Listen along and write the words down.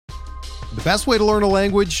The best way to learn a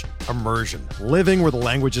language? Immersion. Living where the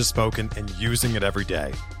language is spoken and using it every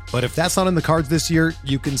day. But if that's not in the cards this year,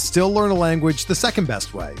 you can still learn a language the second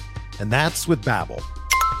best way, and that's with Babbel.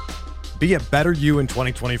 Be a better you in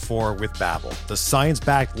 2024 with Babbel, the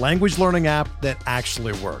science-backed language learning app that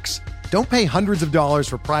actually works. Don't pay hundreds of dollars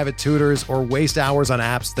for private tutors or waste hours on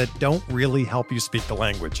apps that don't really help you speak the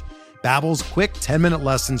language. Babbel's quick 10-minute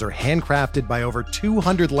lessons are handcrafted by over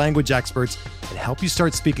 200 language experts and help you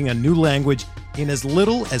start speaking a new language in as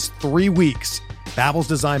little as 3 weeks. Babbel's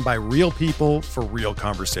designed by real people for real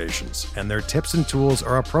conversations, and their tips and tools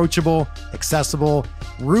are approachable, accessible,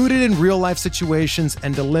 rooted in real-life situations,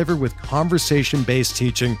 and delivered with conversation-based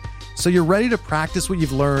teaching, so you're ready to practice what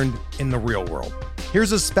you've learned in the real world.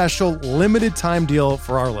 Here's a special limited-time deal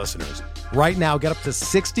for our listeners. Right now, get up to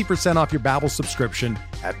 60% off your Babbel subscription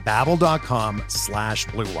at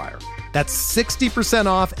babbel.com/Blue Wire. That's 60%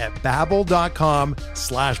 off at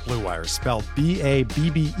babbel.com/Blue Wire, spelled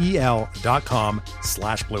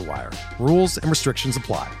BABBEL.com/Blue Wire. Rules and restrictions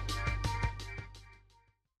apply.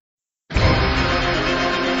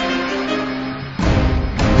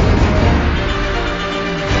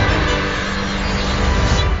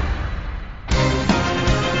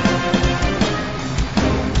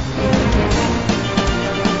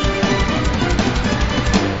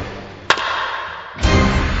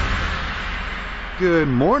 Good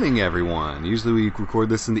morning, everyone. Usually we record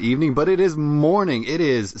this in the evening, but it is morning. It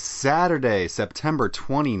is Saturday, September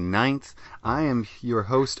 29th. I am your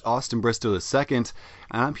host, Austin Bristow II, and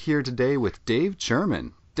I'm here today with Dave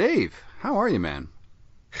Cherman. Dave, how are you, man?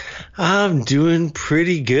 I'm doing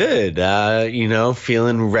pretty good.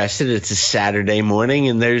 Feeling rested. It's a Saturday morning,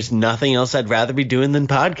 and there's nothing else I'd rather be doing than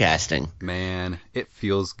podcasting. Man, it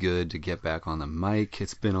feels good to get back on the mic.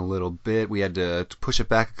 It's been a little bit. We had to push it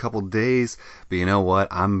back a couple days, but you know what?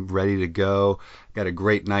 I'm ready to go. Got a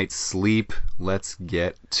great night's sleep. Let's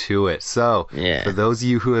get to it. So, For those of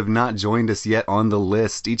you who have not joined us yet on the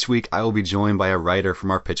list, each week I will be joined by a writer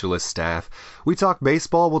from our Pitcher List staff. We talk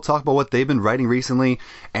baseball, we'll talk about what they've been writing recently,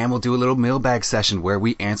 and we'll do a little mailbag session where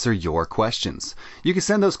we answer your questions. You can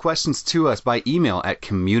send those questions to us by email at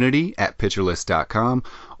community@pitcherlist.com,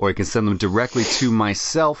 or you can send them directly to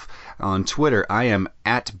myself on Twitter. I am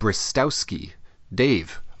at Bristowski.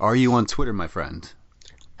 Dave, are you on Twitter, my friend?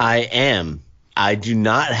 I am. I do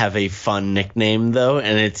not have a fun nickname, though,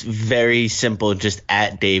 and it's very simple, just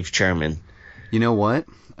at Dave Cherman. You know what?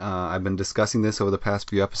 I've been discussing this over the past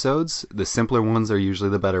few episodes. The simpler ones are usually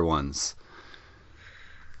the better ones.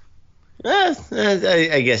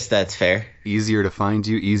 I guess that's fair. Easier to find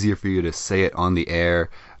you, easier for you to say it on the air.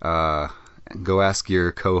 Go ask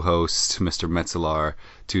your co-host, Mr. Metzelar,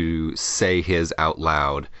 to say his out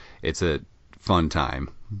loud. It's a fun time.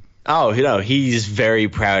 Oh, he's very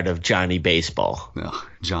proud of Johnny Baseball.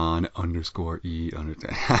 John _E.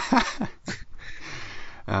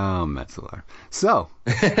 Oh, Metzelar. So,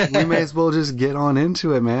 we may as well just get on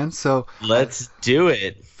into it, man. So let's do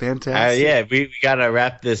it. Fantastic. We got to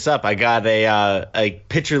wrap this up. I got a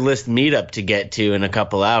Pitcher List meetup to get to in a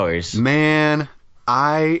couple hours. Man,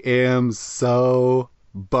 I am so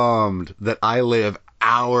bummed that I live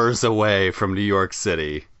hours away from New York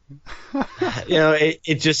City.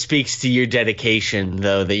 It just speaks to your dedication,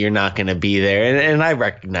 though, that you're not going to be there, and I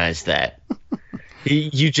recognize that.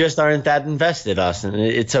 You just aren't that invested, Austin.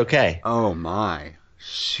 It's okay. Oh my,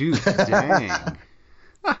 shoot, dang.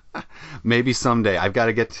 Maybe someday. I've got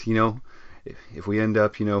to get, if we end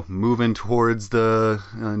up, moving towards the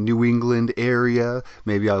New England area,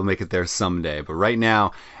 maybe I'll make it there someday. But right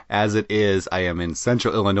now, as it is, I am in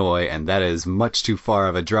central Illinois, and that is much too far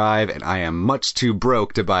of a drive, and I am much too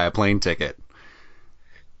broke to buy a plane ticket.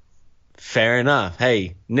 Fair enough.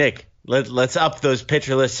 Hey, Nick, let's up those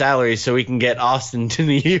Pitcher List salaries so we can get Austin to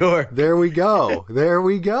New York. There we go.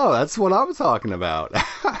 That's what I'm talking about.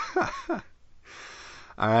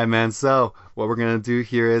 All right, man. So what we're going to do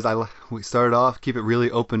here is we started off, keep it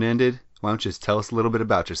really open-ended. Why don't you just tell us a little bit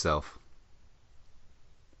about yourself?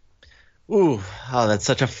 That's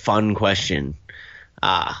such a fun question.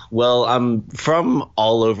 Well, I'm from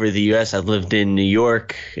all over the U.S. I've lived in New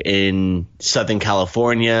York, in Southern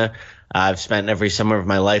California. I've spent every summer of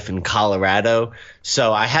my life in Colorado.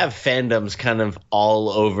 So I have fandoms kind of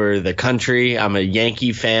all over the country. I'm a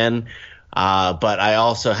Yankee fan, but I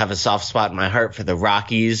also have a soft spot in my heart for the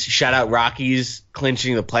Rockies. Shout out Rockies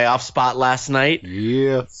clinching the playoff spot last night.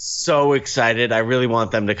 Yeah. So excited. I really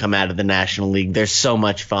want them to come out of the National League. They're so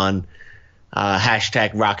much fun.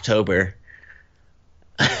 Hashtag Rocktober.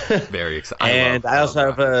 Very excited. And I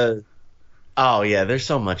also have they're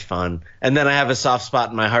so much fun. And then I have a soft spot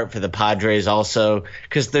in my heart for the Padres also,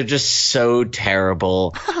 because they're just so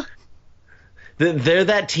terrible. They're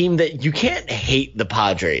that team that you can't hate the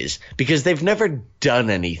Padres because they've never done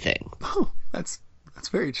anything. Oh, that's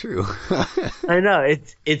very true. I know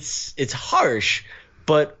it's harsh,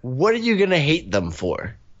 but what are you gonna hate them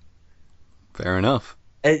for? Fair enough.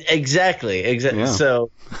 Exactly. Yeah. So,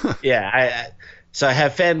 yeah, I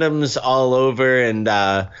have fandoms all over, and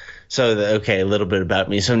a little bit about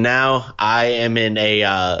me. So now I am in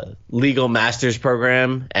a legal master's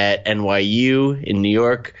program at NYU in New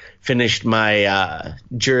York. Finished my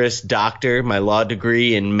Juris Doctor, my law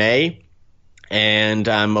degree in May, and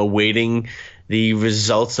I'm awaiting the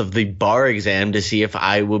results of the bar exam to see if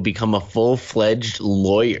I will become a full-fledged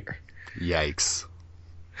lawyer. Yikes.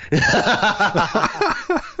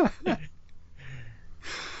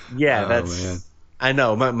 Yeah, man. I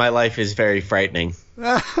know, my life is very frightening.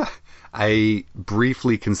 I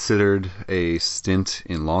briefly considered a stint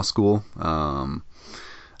in law school.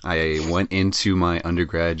 I went into my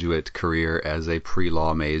undergraduate career as a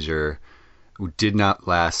pre-law major, who did not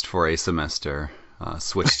last for a semester.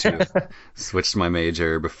 Switched my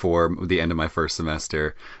major before the end of my first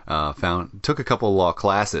semester. Took a couple of law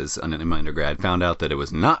classes in my undergrad. Found out that it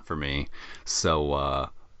was not for me. So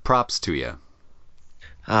props to you.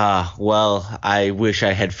 Well, I wish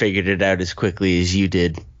I had figured it out as quickly as you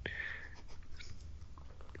did.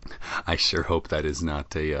 I sure hope that is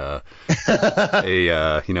not a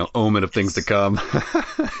omen of things to come.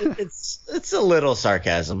 It's a little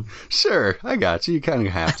sarcasm. Sure, I got you. You kind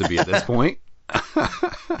of have to be at this point.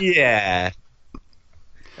 Yeah.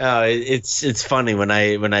 Oh, it's funny when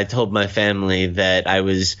I told my family that I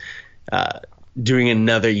was doing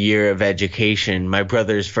another year of education. My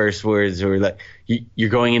brother's first words were like, "You're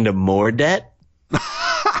going into more debt?"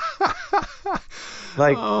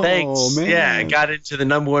 Like, oh, thanks. Man. Yeah, I got into the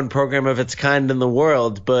 #1 program of its kind in the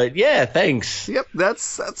world, but yeah, thanks. Yep,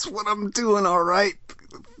 that's what I'm doing. All right.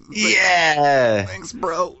 Yeah. Thanks,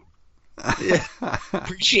 bro. Yeah.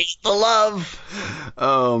 Appreciate the love.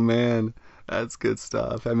 Oh man, that's good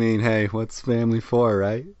stuff. I mean, hey, what's family for,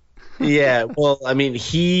 right? Yeah, well, I mean,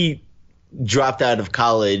 he dropped out of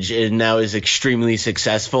college and now is extremely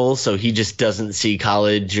successful, so he just doesn't see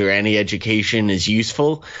college or any education as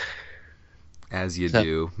useful. As you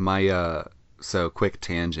do. So quick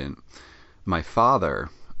tangent. My father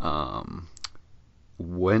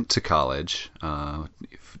went to college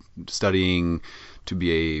studying to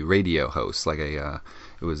be a radio host,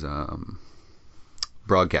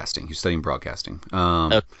 broadcasting. He was studying broadcasting.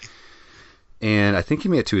 Okay. And I think he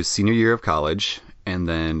made it to his senior year of college and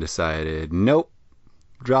then decided, nope,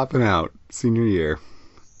 dropping out senior year.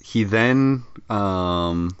 He then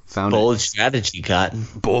found bold strategy, Cotton.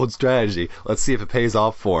 Bold strategy. Let's see if it pays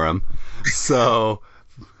off for him. So,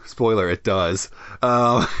 spoiler, it does.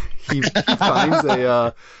 He finds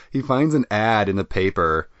an ad in the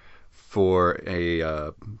paper for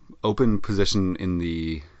a open position in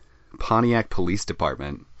the Pontiac Police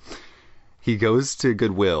Department. He goes to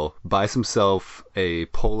Goodwill, buys himself a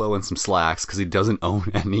polo and some slacks because he doesn't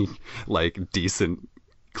own any decent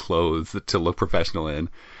clothes to look professional in.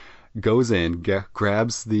 Goes in,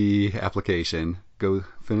 grabs the application,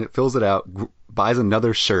 fills it out, buys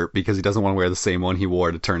another shirt because he doesn't want to wear the same one he wore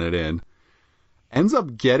to turn it in. Ends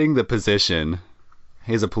up getting the position.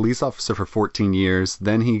 He's a police officer for 14 years.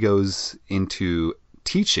 Then he goes into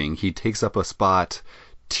teaching. He takes up a spot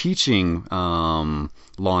teaching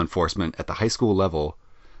law enforcement at the high school level.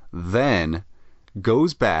 Then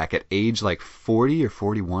goes back at age 40 or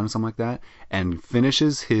 41 or something like that and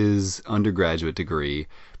finishes his undergraduate degree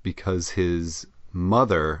because his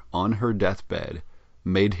mother on her deathbed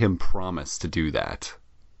made him promise to do that.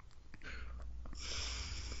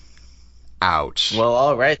 Ouch. Well,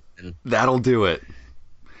 all right then. That'll do it.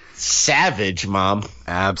 Savage, Mom.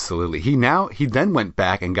 Absolutely. He then went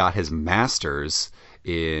back and got his master's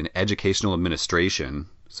in educational administration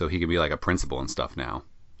so he can be a principal and stuff now.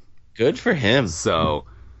 Good for him. So,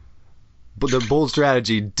 but the bold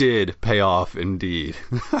strategy did pay off indeed.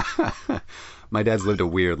 My dad's lived a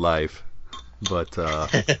weird life, but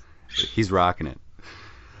he's rocking it.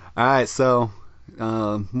 All right, so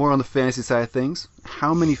more on the fantasy side of things.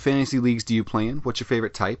 How many fantasy leagues do you play in? What's your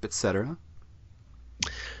favorite type, etc.?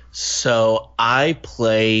 So I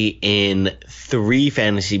play in 3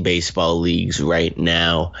 fantasy baseball leagues right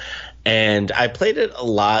now. And I played it a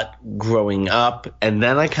lot growing up, and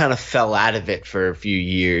then I kind of fell out of it for a few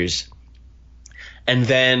years. And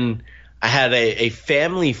then I had a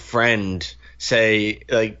family friend say,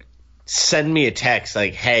 send me a text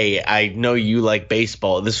hey, I know you like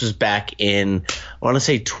baseball. This was back in, I want to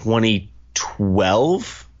say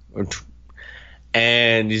 2012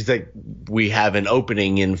 and he's like, we have an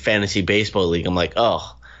opening in fantasy baseball league. I'm like,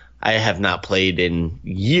 oh, I have not played in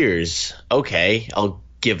years. Okay, I'll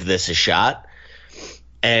give this a shot.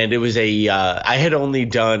 And it was I had only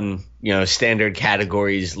done, standard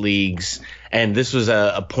categories leagues, and this was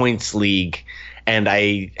a points league, and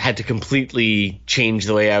I had to completely change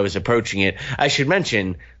the way I was approaching it. I should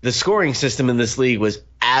mention the scoring system in this league was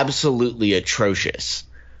absolutely atrocious,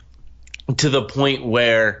 to the point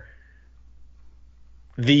where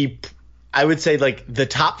I would say like the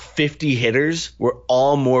top 50 hitters were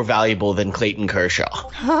all more valuable than Clayton Kershaw.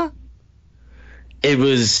 Huh? It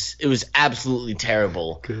was absolutely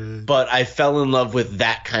terrible. Good. But I fell in love with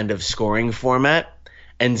that kind of scoring format.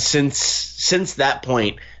 And since that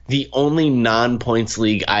point, the only non-points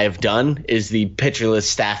league I have done is the pitcherless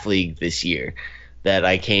staff league this year that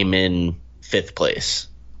I came in 5th place.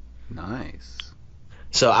 Nice.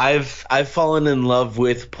 So I've fallen in love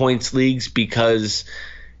with points leagues because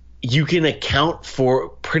you can account for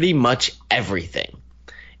pretty much everything.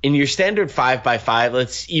 In your standard 5x5,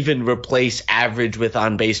 let's even replace average with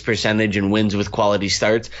on-base percentage and wins with quality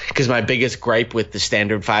starts, because my biggest gripe with the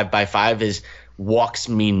standard 5x5 is walks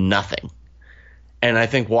mean nothing. And I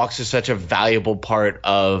think walks are such a valuable part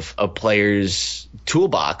of a player's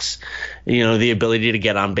toolbox, the ability to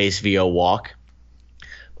get on base via walk.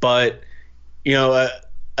 But,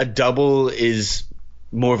 a double is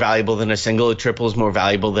more valuable than a single. A triple is more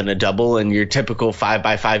valuable than a double. And your typical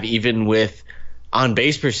 5x5, even with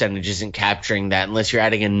on-base percentage, isn't capturing that unless you're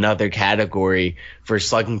adding another category for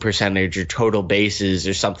slugging percentage or total bases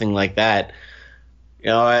or something like that.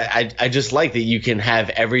 I just like that you can have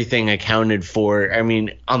everything accounted for. I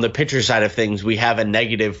mean, on the pitcher side of things, we have a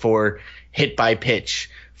negative for hit by pitch.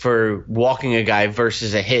 For walking a guy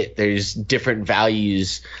versus a hit, there's different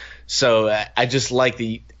values. So I just like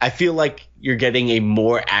I feel like you're getting a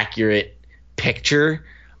more accurate picture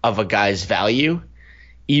of a guy's value,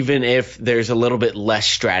 even if there's a little bit less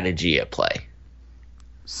strategy at play.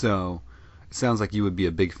 So it sounds like you would be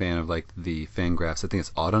a big fan of like the Fangraphs. I think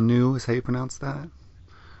it's Autonew is how you pronounce that.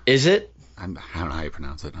 Is it? I don't know how you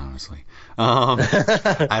pronounce it, honestly.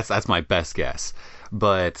 That's my best guess.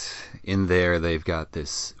 But in there, they've got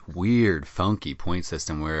this weird, funky point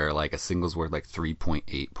system where like a single's worth like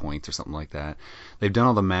 3.8 points or something like that. They've done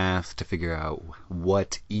all the math to figure out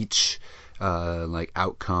what each like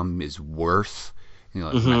outcome is worth,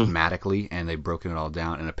 mathematically, and they've broken it all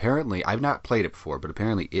down. And apparently, I've not played it before, but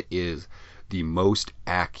apparently it is the most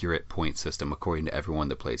accurate point system according to everyone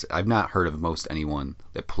that plays it. I've not heard of most anyone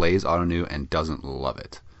that plays Autonew and doesn't love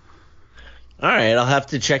it. All right, I'll have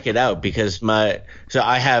to check it out because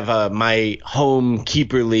I have my home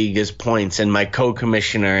keeper league is points, and my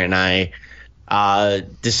co-commissioner and I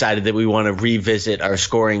decided that we want to revisit our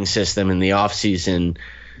scoring system in the off season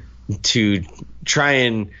to try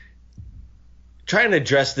and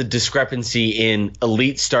address the discrepancy in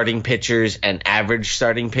elite starting pitchers and average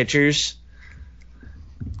starting pitchers,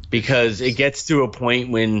 because it gets to a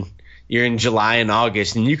point when you're in July and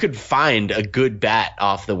August, and you could find a good bat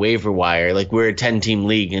off the waiver wire. Like, we're a 10-team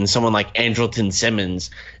league, and someone like Andrelton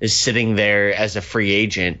Simmons is sitting there as a free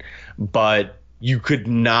agent, but you could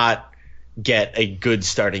not get a good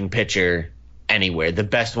starting pitcher anywhere. The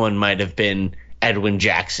best one might have been Edwin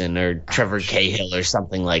Jackson or Trevor Cahill or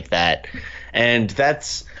something like that. And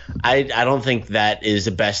I don't think that is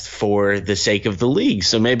the best for the sake of the league.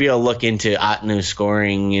 So maybe I'll look into Autonew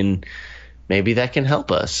scoring, and maybe that can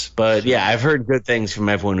help us. But yeah, I've heard good things from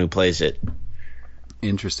everyone who plays it.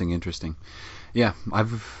 Interesting. Yeah,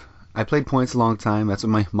 I played points a long time. That's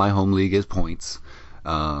what my home league is, points.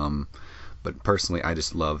 But personally, I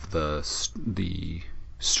just love the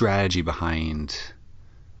strategy behind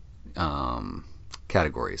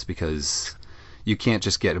categories, because you can't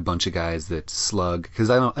just get a bunch of guys that slug. Because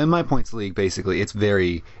in my points league, basically, it's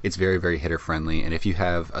very very hitter friendly, and if you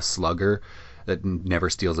have a slugger that never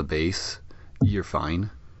steals a base, you're fine.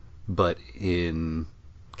 But in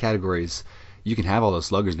categories, you can have all those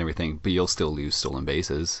sluggers and everything, but you'll still lose stolen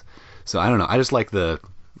bases. So I don't know. I just like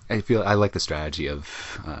I like the strategy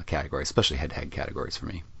of categories, especially head-to-head categories for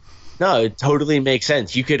me. No, it totally makes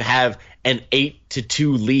sense. You could have an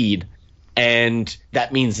 8-2 lead, and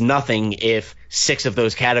that means nothing if 6 of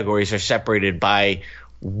those categories are separated by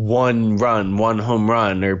 1 run, 1 home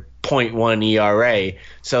run, or 0.1 ERA.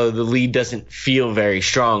 So the lead doesn't feel very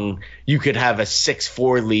strong. You could have a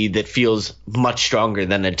 6-4 lead that feels much stronger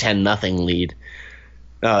than a 10-0 lead.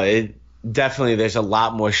 Definitely, there's a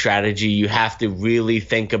lot more strategy. You have to really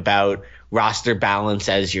think about roster balance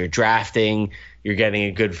as you're drafting. You're getting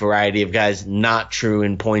a good variety of guys. Not true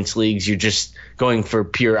in points leagues. You're just going for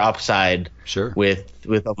pure upside. Sure. With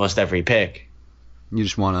almost every pick. You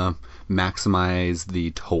just want to maximize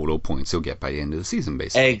the total points you'll get by the end of the season,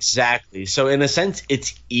 basically. Exactly. So in a sense,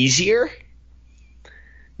 it's easier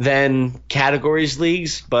than categories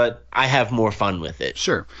leagues, but I have more fun with it.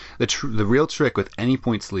 Sure. The real trick with any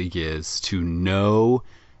points league is to know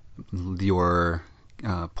your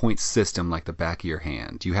point system like the back of your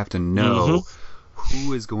hand. You have to know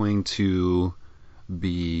who is going to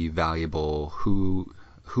be valuable,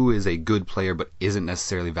 who is a good player but isn't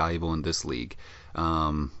necessarily valuable in this league.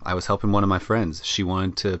 I was helping one of my friends. She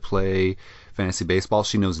wanted to play fantasy baseball.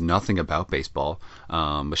 She knows nothing about baseball,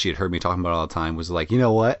 but she had heard me talking about it all the time. Was like, you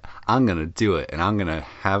know what? I'm gonna do it, and I'm gonna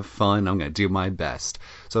have fun. I'm gonna do my best.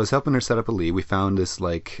 So I was helping her set up a league. We found this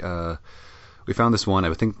one.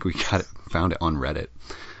 I think we found it on Reddit.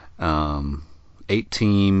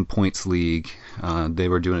 8-team points league. They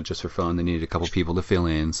were doing it just for fun. They needed a couple people to fill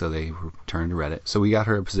in, so they turned to Reddit. So we got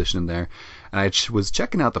her a position in there, and I was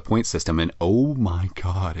checking out the point system, and oh my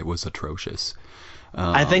god, it was atrocious.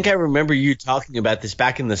 I think I remember you talking about this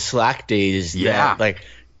back in the Slack days. Yeah. That, like,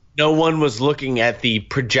 no one was looking at the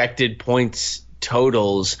projected points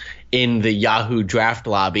totals in the Yahoo draft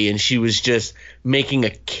lobby, and she was just making a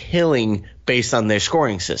killing based on their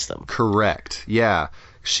scoring system. Correct. Yeah.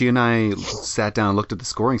 She and I sat down and looked at the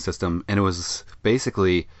scoring system, and it was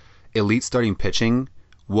basically elite starting pitching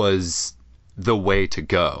was the way to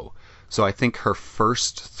go. So I think her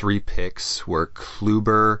first 3 picks were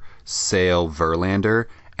Kluber, Sale, Verlander,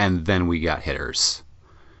 and then we got hitters.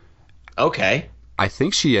 Okay. I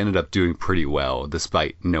think she ended up doing pretty well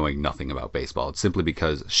despite knowing nothing about baseball. It's simply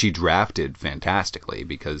because she drafted fantastically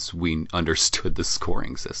because we understood the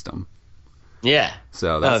scoring system. Yeah.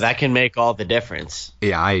 So that can make all the difference.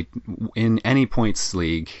 Yeah, in any points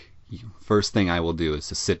league, first thing I will do is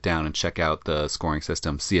to sit down and check out the scoring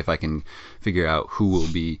system, see if I can figure out who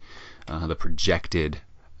will be the projected,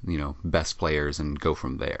 best players, and go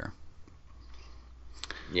from there.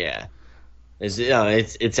 Yeah.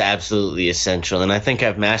 It's absolutely essential, and I think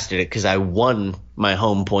I've mastered it because I won my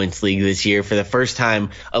home points league this year for the first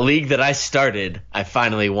time. A league that I started, I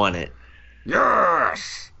finally won it.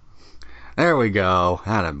 Yes! There we go.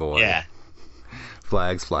 Attaboy. Yeah.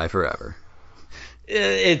 Flags fly forever.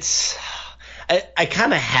 I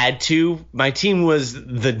kind of had to. My team was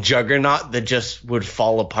the juggernaut that just would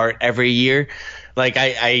fall apart every year. Like,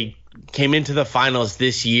 I came into the finals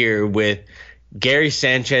this year with Gary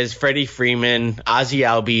Sanchez, Freddie Freeman, Ozzie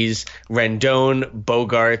Albies, Rendon,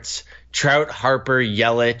 Bogarts, Trout, Harper,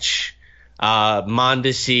 Yelich,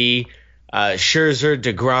 Mondesi, Scherzer,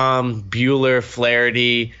 DeGrom, Bueller,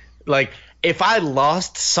 Flaherty. Like, if I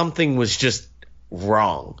lost, something was just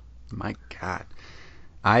wrong. My God.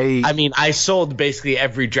 I mean, I sold basically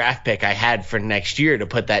every draft pick I had for next year to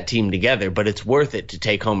put that team together, but it's worth it to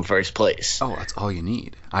take home first place. Oh, that's all you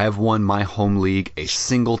need. I have won my home league a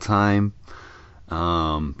single time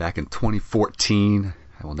back in 2014.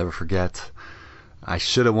 I will never forget. I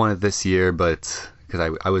should have won it this year, but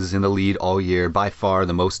because I was in the lead all year, by far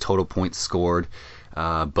the most total points scored.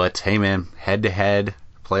 But hey, man, head-to-head,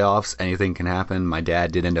 playoffs, anything can happen. My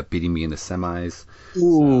dad did end up beating me in the semis.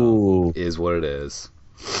 Ooh. So, is what it is.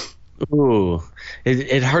 Ooh.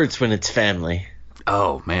 It hurts when it's family.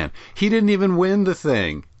 Oh, man. He didn't even win the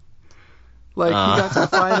thing. Like, he got to the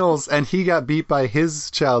finals, and he got beat by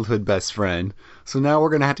his childhood best friend. So now we're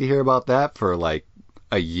going to have to hear about that for, like,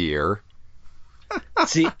 a year.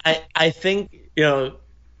 See, I think, the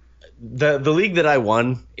league that I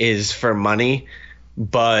won is for money,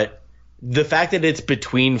 but the fact that it's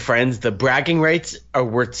between friends, the bragging rights are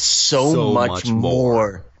worth so much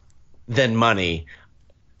more than money.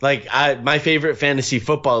 Like, my favorite fantasy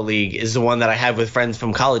football league is the one that I have with friends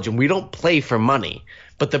from college, and we don't play for money.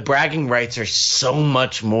 But the bragging rights are so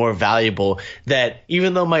much more valuable that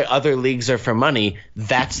even though my other leagues are for money,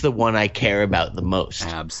 that's the one I care about the most.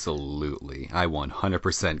 Absolutely. I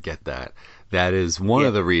 100% get that. That is one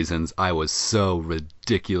of the reasons I was so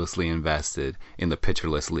ridiculously invested in the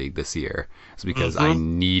Pitcherless League this year. It's because I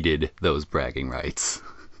needed those bragging rights.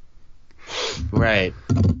 Right.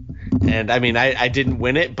 And I mean, I didn't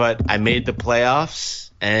win it, but I made the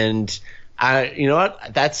playoffs, and you know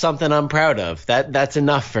what? That's something I'm proud of. That's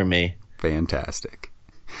enough for me. Fantastic.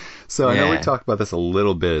 So I know we talked about this a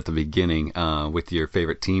little bit at the beginning with your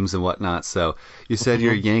favorite teams and whatnot. So you said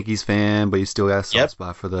you're a Yankees fan, but you still got a soft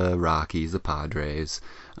spot for the Rockies, the Padres.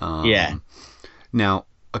 Now,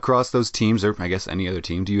 across those teams, or I guess any other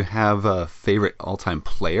team, do you have a favorite all-time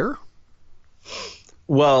player?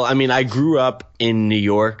 Well, I mean, I grew up in New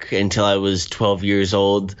York until I was 12 years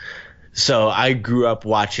old. So I grew up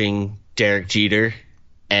watching Derek Jeter,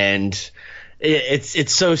 and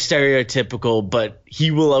it's so stereotypical, but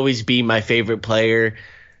he will always be my favorite player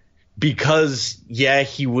because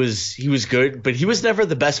he was good, but he was never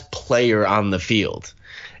the best player on the field.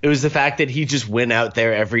 It was the fact that he just went out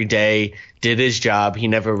there every day, did his job. He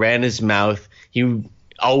never ran his mouth. He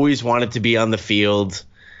always wanted to be on the field,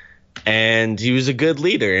 and he was a good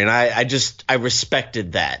leader. And I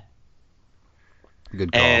respected that.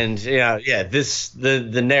 Good call. And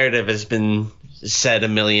the narrative has been said a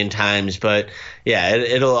million times, but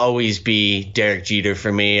it'll always be Derek Jeter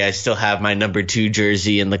for me. I still have my number 2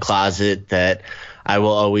 jersey in the closet that I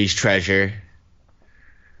will always treasure.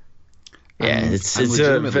 I'm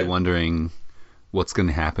legitimately wondering what's going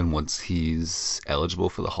to happen once he's eligible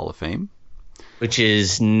for the Hall of Fame, which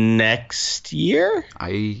is next year.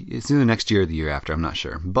 It's either next year or the year after. I'm not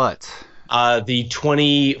sure, but the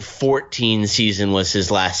 2014 season was his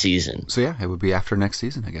last season. So it would be after next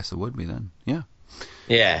season. I guess it would be then. Yeah.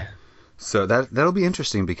 Yeah. So that'll be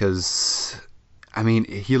interesting because, I mean,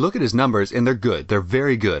 you look at his numbers and they're good. They're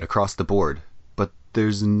very good across the board, but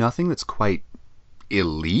there's nothing that's quite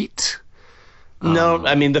elite. No,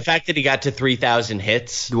 I mean, the fact that he got to 3,000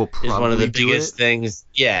 hits is one of the biggest things.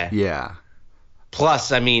 Yeah. Yeah.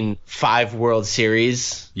 Plus, I mean, 5 World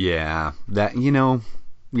Series. Yeah.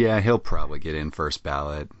 He'll probably get in first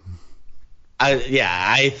ballot.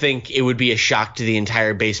 I think it would be a shock to the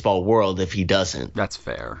entire baseball world if he doesn't. That's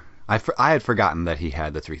fair. I had forgotten that he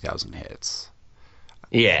had the 3,000 hits.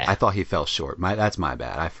 Yeah. I thought he fell short. That's my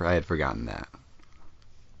bad. I had forgotten that.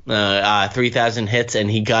 3,000 hits, and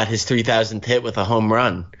he got his 3,000th hit with a home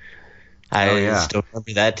run. I still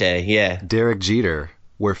remember that day. Yeah. Derek Jeter,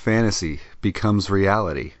 where fantasy becomes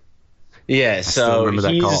reality. Yeah, so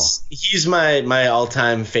he's my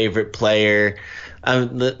all-time favorite player.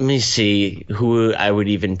 Let me see who I would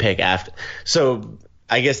even pick after. So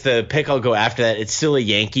I guess the pick I'll go after that, it's still a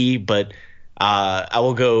Yankee, but I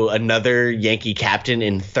will go another Yankee captain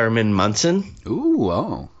in Thurman Munson.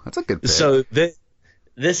 Ooh, that's a good pick. So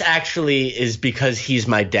this actually is because he's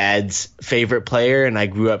my dad's favorite player, and I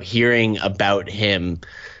grew up hearing about him.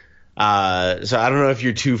 So I don't know if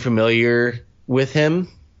you're too familiar with him.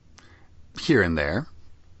 Here and there.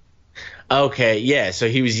 Okay, yeah. So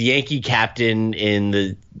he was Yankee captain in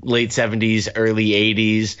the late 70s, early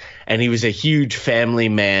 80s, and he was a huge family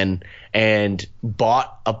man and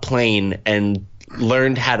bought a plane and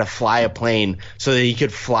learned how to fly a plane so that he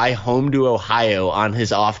could fly home to Ohio on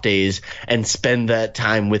his off days and spend that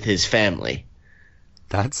time with his family.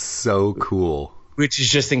 That's so cool. Which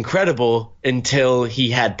is just incredible until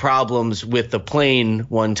he had problems with the plane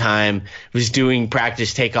one time, was doing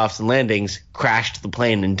practice takeoffs and landings, crashed the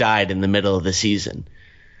plane and died in the middle of the season.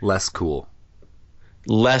 Less cool.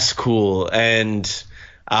 And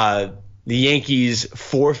the Yankees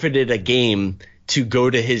forfeited a game to go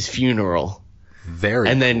to his funeral.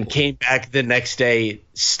 Then came back the next day,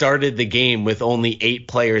 started the game with only 8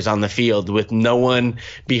 players on the field with no one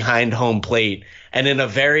behind home plate. And in a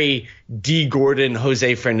very D. Gordon,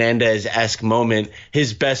 Jose Fernandez-esque moment,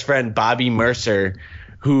 his best friend Bobby Mercer,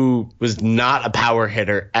 who was not a power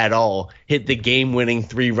hitter at all, hit the game-winning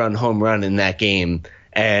 3-run home run in that game.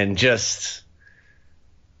 And just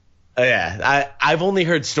I've only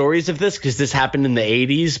heard stories of this because this happened in the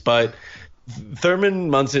 80s, but Thurman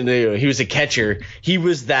Munson, he was a catcher. He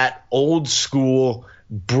was that old school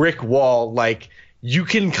brick wall, like, you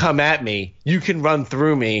can come at me, you can run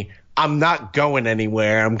through me, I'm not going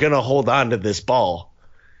anywhere, I'm going to hold on to this ball.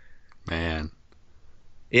 Man.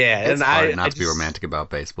 Yeah. It's hard not to be romantic about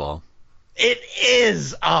baseball. It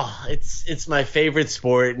is. Oh, it's my favorite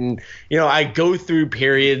sport. And, I go through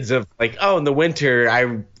periods of like, in the winter,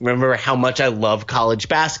 I remember how much I love college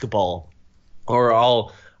basketball. Or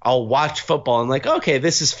I'll watch football and like, okay,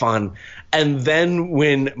 this is fun. And then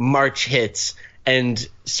when March hits and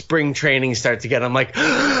spring training starts again, I'm like,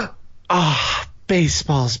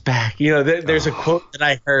 baseball's back. There's a quote that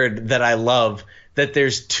I heard that I love, that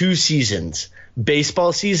there's 2 seasons,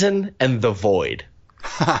 baseball season and the void.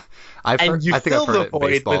 I think fill the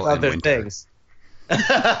void with other things.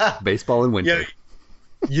 Baseball in winter.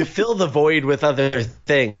 You fill the void with other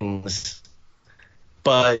things,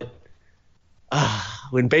 but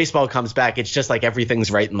when baseball comes back, it's just like everything's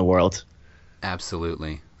right in the world.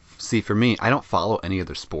 Absolutely. See, for me, I don't follow any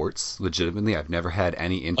other sports. Legitimately, I've never had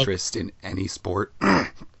any interest in any sport.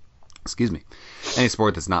 Excuse me. Any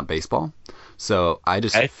sport that's not baseball. So I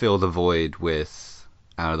just fill the void with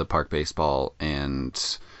out of the park baseball and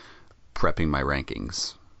prepping my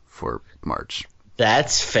rankings for March.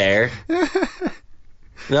 That's fair.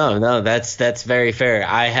 No, that's very fair.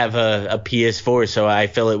 I have a PS4, so I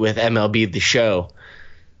fill it with MLB The Show.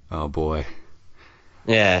 Oh, boy.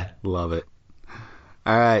 Yeah. Love it.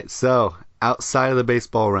 All right, so outside of the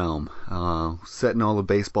baseball realm, setting all the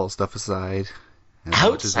baseball stuff aside.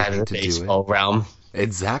 Outside of the baseball realm.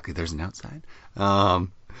 Exactly. There's an outside.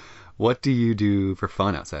 What do you do for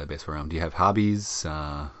fun outside of the baseball realm? Do you have hobbies,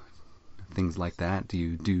 things like that? Do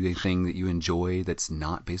you do anything that you enjoy that's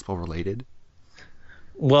not baseball related?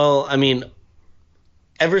 Well, I mean,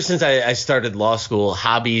 ever since I started law school,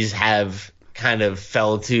 hobbies have kind of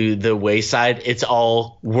fell to the wayside. It's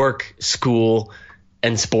all work, school,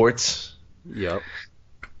 and sports. Yep.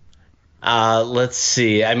 Let's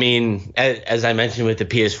see. I mean, as I mentioned with the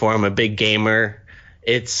PS4, I'm a big gamer.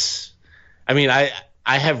 I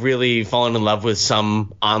have really fallen in love with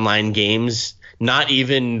some online games, not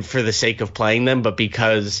even for the sake of playing them, but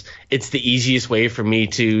because it's the easiest way for me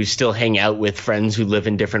to still hang out with friends who live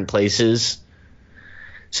in different places.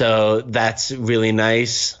 So that's really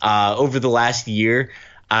nice. Over the last year,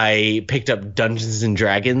 I picked up Dungeons and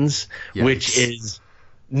Dragons, which is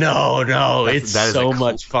it's so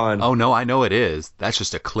much fun. Oh no, I know it is. That's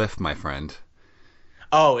just a cliff, my friend.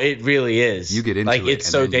 Oh, it really is. You get into it, it's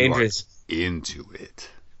so dangerous. Into it.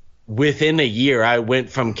 Within a year, I went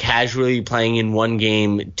from casually playing in one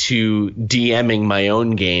game to DMing my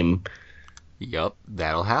own game. Yup,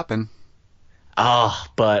 that'll happen. Oh,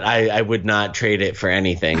 but I would not trade it for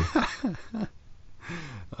anything.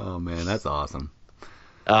 Oh man, that's awesome.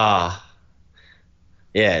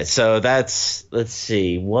 Yeah, so let's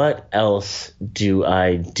see, what else do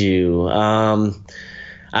I do? I'm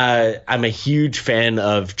a huge fan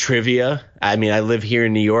of trivia. I mean, I live here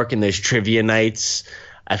in New York and there's trivia nights,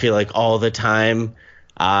 I feel like, all the time.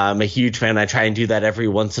 I'm a huge fan. I try and do that every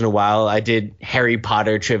once in a while. I did Harry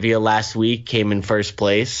Potter trivia last week, came in first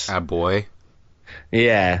place. Ah, boy.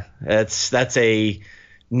 Yeah, that's a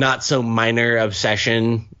not so minor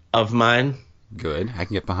obsession of mine. Good. I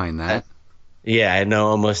can get behind that. Yeah, I know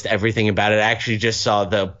almost everything about it. I actually just saw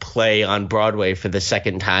the play on Broadway for the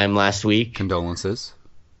second time last week. Condolences.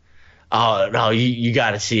 Oh, no, you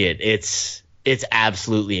got to see it. It's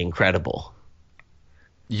absolutely incredible.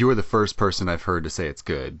 You were the first person I've heard to say it's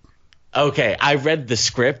good. Okay, I read the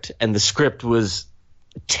script, and the script was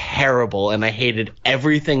terrible, and I hated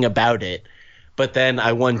everything about it. But then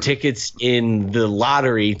I won tickets in the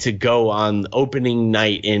lottery to go on opening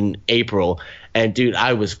night in April, and dude,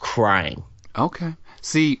 I was crying. Okay.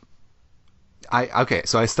 See,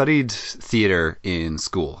 so I studied theater in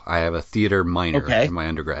school. I have a theater minor in my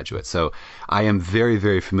undergraduate. So I am very,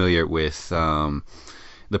 very familiar with the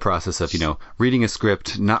process of, reading a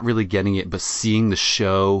script, not really getting it, but seeing the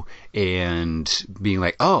show and being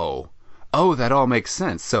like, oh, that all makes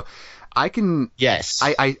sense. So I can... Yes.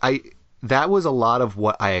 I that was a lot of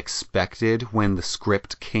what I expected when the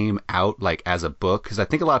script came out, like as a book, because I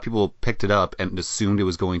think a lot of people picked it up and assumed it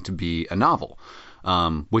was going to be a novel,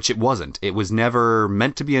 which it wasn't. It was never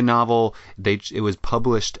meant to be a novel. It was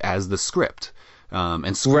published as the script,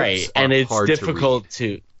 and scripts right, and it's hard difficult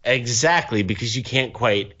to exactly because you can't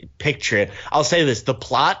quite picture it. I'll say this: the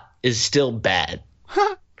plot is still bad.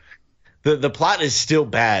 The plot is still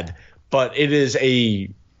bad, but it is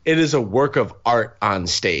a work of art on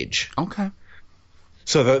stage. Okay.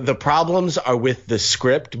 So the problems are with the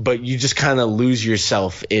script, but you just kind of lose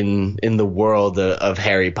yourself in the world of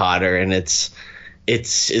Harry Potter, and it's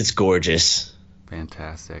gorgeous.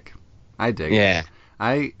 Fantastic. I dig it.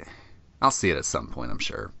 I'll see it at some point, I'm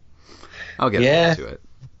sure. I'll get into it.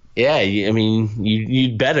 Yeah, I mean,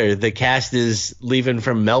 you'd better. The cast is leaving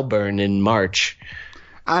from Melbourne in March.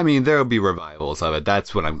 I mean, there'll be revivals of it.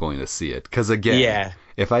 That's when I'm going to see it. Because again,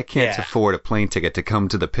 if I can't afford a plane ticket to come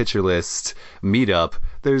to the Pitcher List meetup,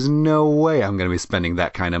 there's no way I'm going to be spending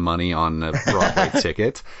that kind of money on a Broadway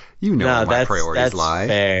ticket. You know where my priorities lie.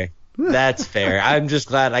 Fair. That's fair. I'm just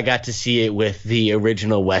glad I got to see it with the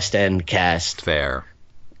original West End cast. Fair.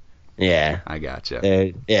 Yeah. I gotcha.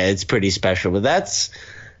 It's pretty special. But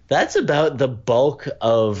that's about the bulk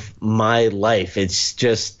of my life. It's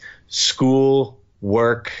just school,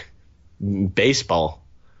 work, baseball.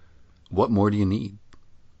 What more do you need?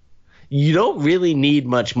 You don't really need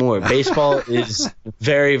much more. Baseball is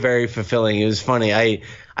very, very fulfilling. It was funny. I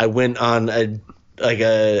went on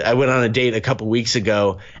a date a couple weeks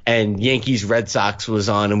ago, and Yankees Red Sox was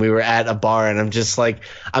on, and we were at a bar, and I'm just like,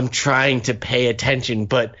 I'm trying to pay attention,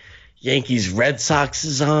 but Yankees Red Sox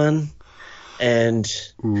is on, and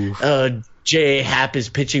J.A. Happ is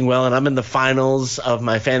pitching well, and I'm in the finals of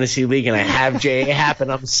my fantasy league, and I have J.A. Happ,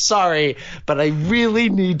 and I'm sorry, but I really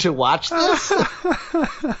need to watch this.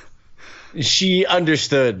 She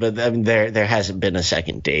understood, but I mean, there hasn't been a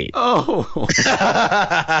second date. Oh,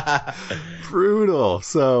 brutal.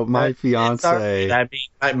 So my fiance. I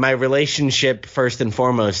mean, my relationship first and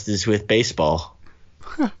foremost is with baseball.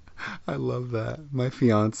 I love that. My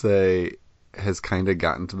fiance has kind of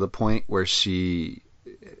gotten to the point where she's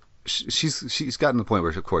gotten to the point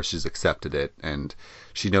where, of course, she's accepted it, and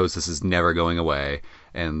she knows this is never going away,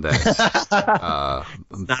 and that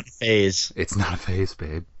It's not a phase. It's not a phase,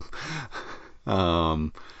 babe.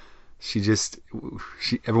 She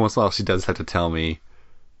every once in a while she does have to tell me,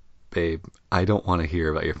 babe, I don't want to hear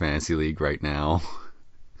about your fantasy league right now.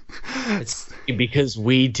 It's because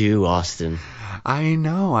we do, Austin. I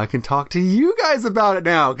know. I can talk to you guys about it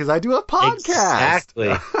now because I do a podcast.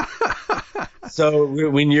 Exactly. So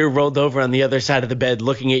when you're rolled over on the other side of the bed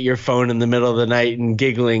looking at your phone in the middle of the night and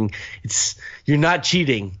giggling, you're not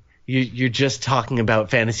cheating. You're just talking about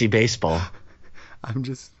fantasy baseball. I'm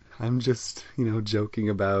just joking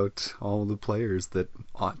about all the players that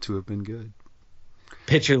ought to have been good.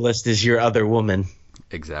 Pitcher list is your other woman.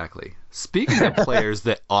 Exactly. Speaking of players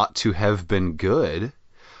that ought to have been good,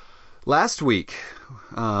 last week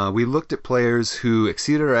we looked at players who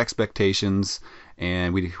exceeded our expectations,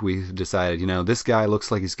 and we decided, this guy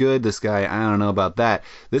looks like he's good. This guy, I don't know about that.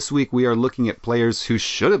 This week we are looking at players who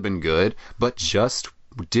should have been good, but just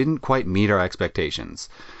didn't quite meet our expectations.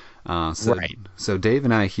 Right. So Dave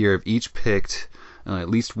and I here have each picked at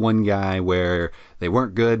least one guy where they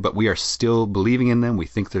weren't good, but we are still believing in them. We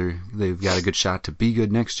think they've got a good shot to be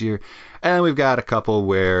good next year. And we've got a couple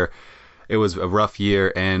where it was a rough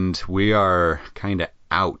year and we are kind of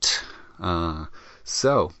out.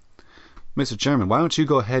 So, Mr. Chairman, why don't you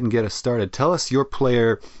go ahead and get us started? Tell us your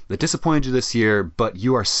player that disappointed you this year, but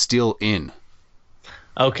you are still in.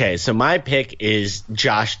 Okay, so my pick is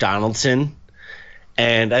Josh Donaldson.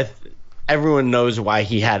 And everyone knows why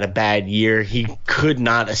he had a bad year. He could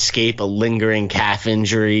not escape a lingering calf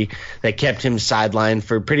injury that kept him sidelined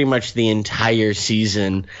for pretty much the entire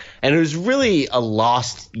season. And it was really a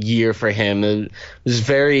lost year for him. It was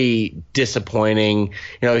very disappointing.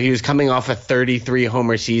 He was coming off a 33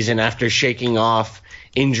 homer season after shaking off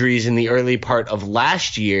injuries in the early part of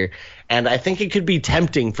last year. And I think it could be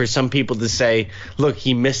tempting for some people to say, look,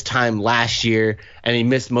 he missed time last year and he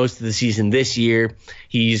missed most of the season this year.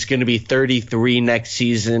 He's going to be 33 next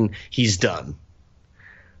season. He's done.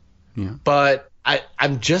 Yeah. But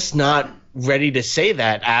I'm just not ready to say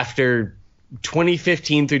that after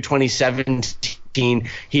 2015 through 2017.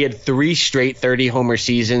 He had 3 straight 30-homer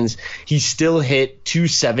seasons. He still hit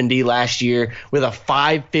 270 last year with a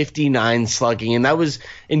 559 slugging, and that was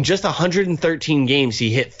in just 113 games.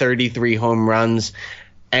 He hit 33 home runs,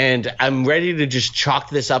 and I'm ready to just chalk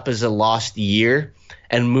this up as a lost year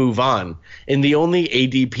and move on. In the only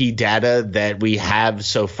ADP data that we have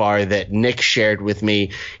so far that Nick shared with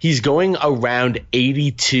me, he's going around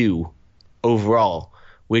 82 overall,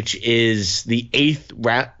 which is the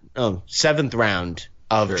 7th round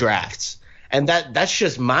of drafts. And that's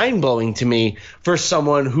just mind-blowing to me for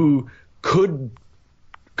someone who could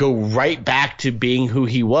go right back to being who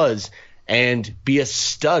he was and be a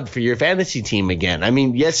stud for your fantasy team again. I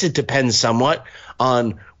mean, yes, it depends somewhat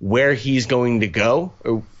on where he's going to go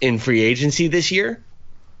in free agency this year,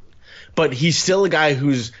 but he's still a guy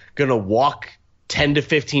who's going to walk 10 to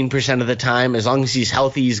 15% of the time. As long as he's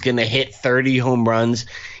healthy, he's going to hit 30 home runs.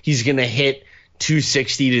 He's going to hit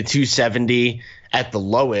 260 to 270 at the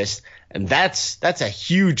lowest, and that's a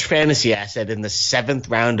huge fantasy asset in the 7th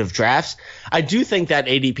round of drafts. I do think that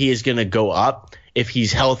ADP is going to go up if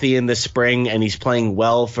he's healthy in the spring and he's playing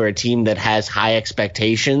well for a team that has high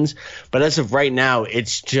expectations, but as of right now,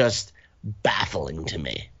 it's just baffling to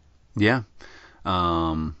me. Yeah.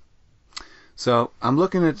 So I'm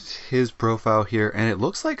looking at his profile here, and it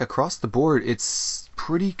looks like across the board it's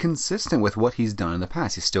pretty consistent with what he's done in the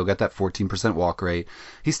past. He's still got that 14% walk rate.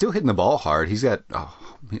 He's still hitting the ball hard. He's got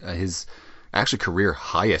his actually career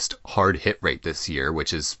highest hard hit rate this year,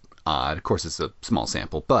 which is odd. Of course, it's a small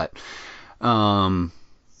sample, but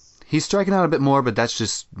he's striking out a bit more, but that's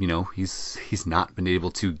just, he's not been able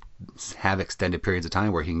to have extended periods of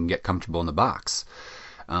time where he can get comfortable in the box.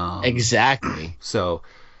 Exactly. So,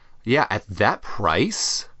 yeah, at that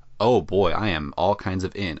price, oh boy, I am all kinds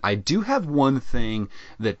of in. I do have one thing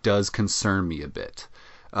that does concern me a bit.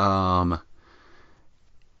 I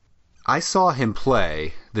saw him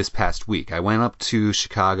play this past week. I went up to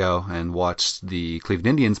Chicago and watched the Cleveland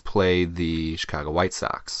Indians play the Chicago White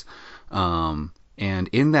Sox. And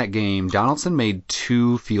in that game, Donaldson made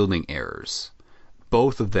 2 fielding errors.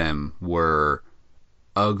 Both of them were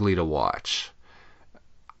ugly to watch.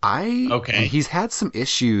 He's had some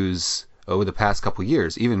issues over the past couple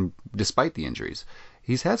years, even despite the injuries.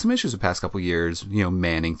 He's had some issues the past couple years,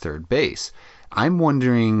 manning third base. I'm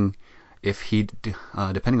wondering if he,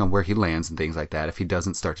 depending on where he lands and things like that, if he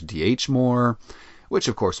doesn't start to DH more, which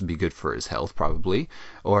of course would be good for his health probably,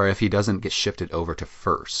 or if he doesn't get shifted over to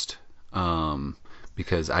first.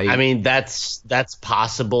 Because I mean, that's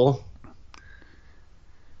possible.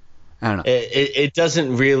 I don't know. It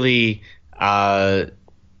doesn't really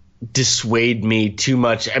dissuade me too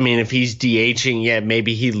much. I mean, if he's DHing, yeah,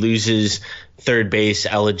 maybe he loses third base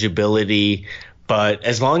eligibility. But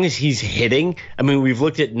as long as he's hitting, I mean, we've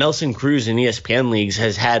looked at Nelson Cruz in ESPN leagues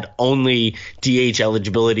has had only DH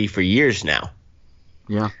eligibility for years now.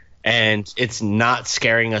 Yeah. And it's not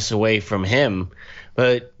scaring us away from him.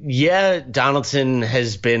 But yeah, Donaldson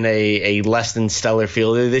has been a less than stellar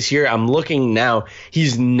fielder this year. I'm looking now.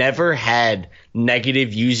 He's never had negative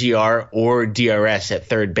UZR or DRS at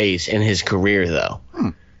third base in his career, though.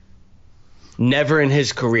 Never in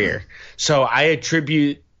his career. So I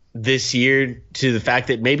attribute this year to the fact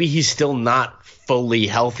that maybe he's still not fully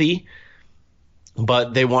healthy,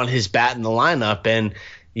 but they want his bat in the lineup. And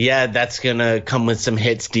yeah, that's going to come with some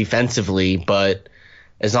hits defensively, but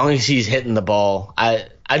as long as he's hitting the ball, I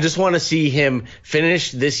just want to see him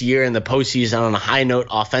finish this year in the postseason on a high note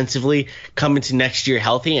offensively, come into next year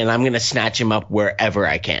healthy, and I'm going to snatch him up wherever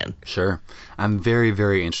I can. Sure. I'm very,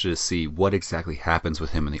 very interested to see what exactly happens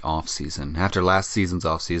with him in the offseason. After last season's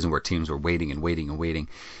offseason where teams were waiting and waiting and waiting,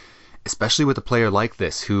 especially with a player like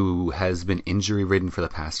this who has been injury-ridden for the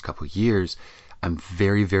past couple of years, I'm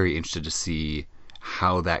very, very interested to see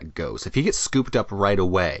how that goes. If he gets scooped up right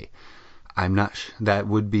away, I'm not. That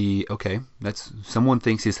would be okay. That's someone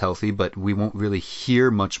thinks he's healthy, but we won't really hear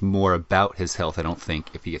much more about his health. I don't think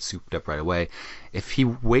if he gets souped up right away. If he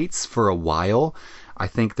waits for a while, I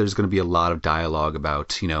think there's going to be a lot of dialogue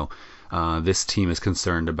about this team is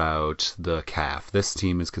concerned about the calf. This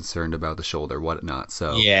team is concerned about the shoulder, whatnot.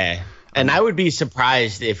 So yeah. And I would be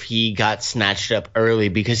surprised if he got snatched up early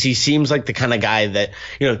because he seems like the kind of guy that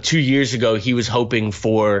 2 years ago he was hoping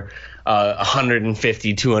for $150,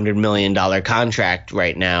 $200 million contract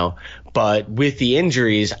right now. But with the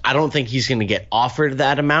injuries, I don't think he's going to get offered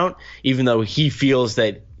that amount, even though he feels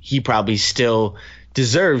that he probably still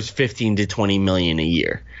deserves 15 to 20 million a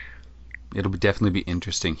year. It'll definitely be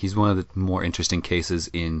interesting. He's one of the more interesting cases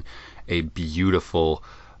in a beautiful,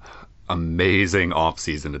 amazing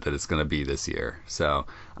offseason that it's going to be this year. So,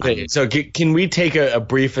 so can we take a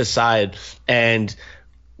brief aside, and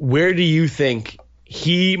where do you think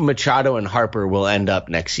Machado, and Harper will end up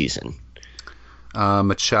next season?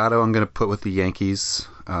 Machado, I'm going to put with the Yankees.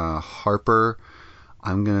 Harper,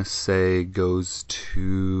 I'm going to say goes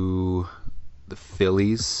to the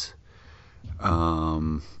Phillies.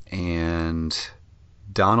 And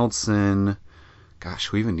Donaldson, gosh,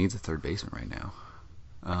 who even needs a third baseman right now?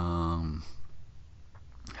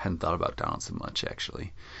 Hadn't thought about Donaldson much,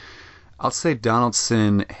 actually. I'll say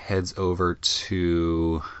Donaldson heads over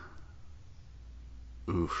to...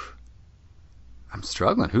 Oof. I'm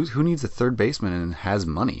struggling. Who needs a third baseman and has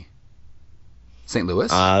money? St. Louis?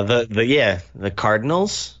 The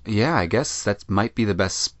Cardinals? Yeah, I guess that might be the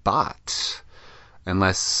best spot.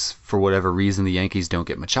 Unless, for whatever reason, the Yankees don't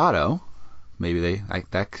get Machado. Maybe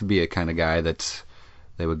that could be a kind of guy that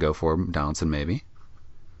they would go for. Donaldson, maybe.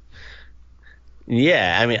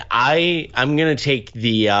 Yeah, I mean, I'm going to take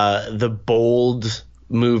the bold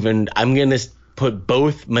move, and I'm going to put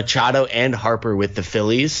both Machado and Harper with the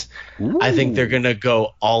Phillies. Ooh. I think they're going to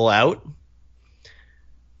go all out.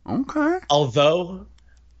 Okay. Although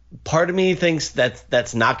part of me thinks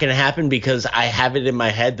that's not going to happen because I have it in my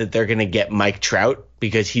head that they're going to get Mike Trout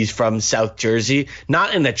because he's from South Jersey.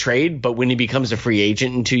 Not in a trade, but when he becomes a free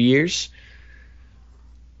agent in 2 years.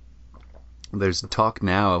 There's talk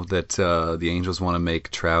now that the Angels want to make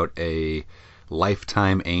Trout a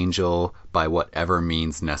lifetime Angel by whatever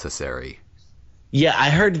means necessary. Yeah, I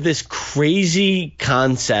heard this crazy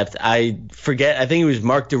concept. I forget. I think it was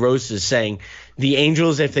Mark DeRosa saying the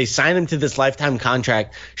Angels, if they sign him to this lifetime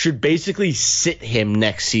contract, should basically sit him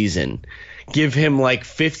next season, give him like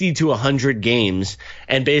 50 to 100 games,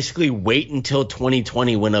 and basically wait until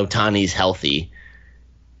 2020 when Ohtani's healthy.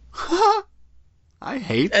 I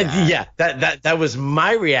hate that. Yeah, that was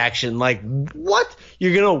my reaction. Like, what?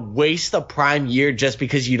 You're going to waste a prime year just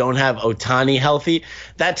because you don't have Ohtani healthy?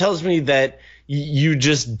 That tells me that you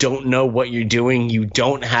just don't know what you're doing. You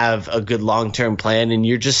don't have a good long-term plan, and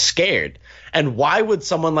you're just scared. And why would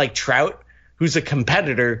someone like Trout, who's a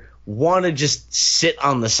competitor, want to just sit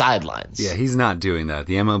on the sidelines? Yeah, he's not doing that.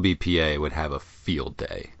 The MLBPA would have a field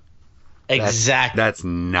day. Exactly. That's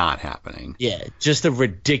not happening. Yeah, just a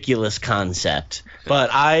ridiculous concept.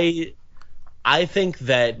 But I think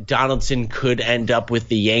that Donaldson could end up with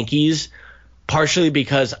the Yankees, partially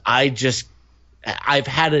because I've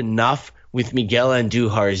had enough with Miguel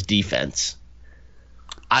Andujar's defense.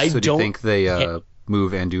 Do you think they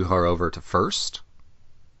move Andujar over to first?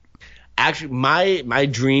 Actually, my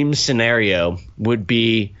dream scenario would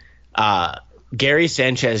be Gary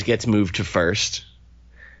Sanchez gets moved to first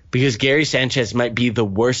because Gary Sanchez might be the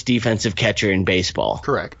worst defensive catcher in baseball.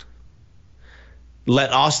 Correct.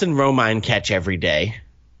 Let Austin Romine catch every day.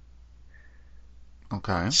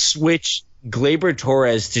 Okay. Switch Gleyber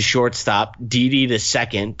Torres to shortstop, Didi to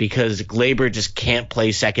second because Gleyber just can't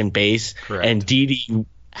play second base. Correct. And Didi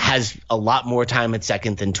has a lot more time at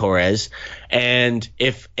second than Torres. And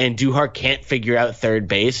if Andujar can't figure out third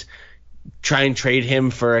base, try and trade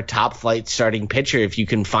him for a top flight starting pitcher if you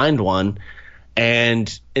can find one,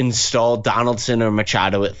 and install Donaldson or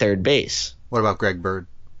Machado at third base. What about Greg Bird?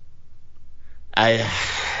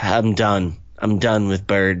 I'm done. I'm done with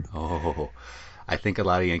Bird. Oh, I think a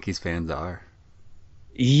lot of Yankees fans are.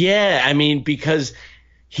 Yeah, I mean, because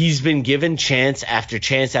he's been given chance after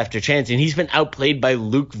chance after chance, and he's been outplayed by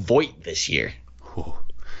Luke Voit this year. Oh.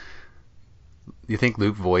 You think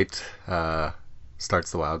Luke Voit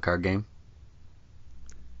starts the wild card game?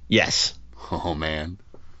 Yes. Oh, man.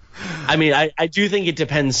 I mean, I do think it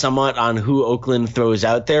depends somewhat on who Oakland throws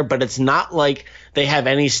out there, but it's not like they have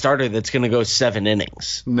any starter that's going to go 7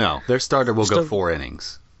 innings. No, their starter will go 4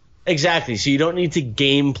 innings. Exactly. So you don't need to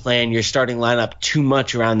game plan your starting lineup too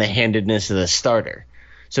much around the handedness of the starter.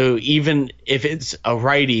 So even if it's a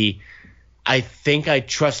righty, I think I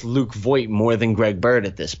trust Luke Voit more than Greg Bird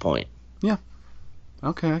at this point. Yeah.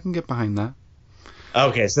 Okay, I can get behind that.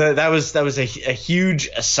 Okay, so that was a huge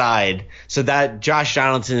aside. So that Josh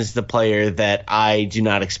Donaldson is the player that I do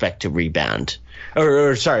not expect to rebound,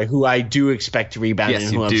 or sorry, who I do expect to rebound.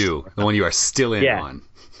 Yes, you do. The one you are still in on.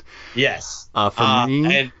 Yes. For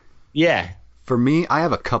me, yeah. For me, I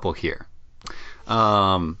have a couple here,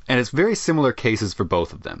 and it's very similar cases for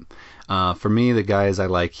both of them. For me, the guys I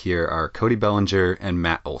like here are Cody Bellinger and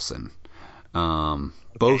Matt Olson. Both.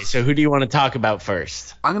 Okay, so who do you want to talk about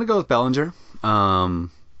first? I'm gonna go with Bellinger.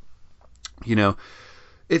 You know,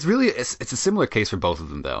 it's a similar case for both of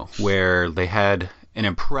them though, where they had an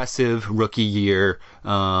impressive rookie year.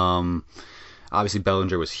 Obviously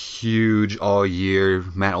Bellinger was huge all year.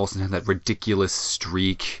 Matt Olson had that ridiculous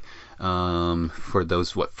streak for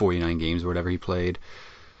those 49 games or whatever he played.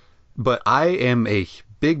 But I am a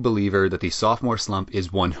big believer that the sophomore slump is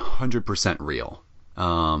 100% real.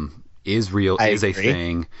 Is real, is a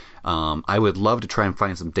thing. I would love to try and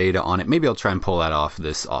find some data on it. Maybe I'll try and pull that off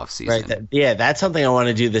this offseason. Right. That's something I want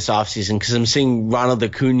to do this offseason because I'm seeing Ronald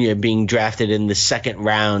Acuna being drafted in the second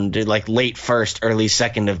round, like late first, early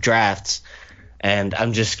second of drafts. And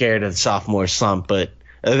I'm just scared of the sophomore slump. But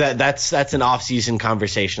that's an offseason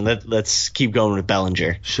conversation. Let's keep going with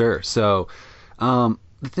Bellinger. Sure. So the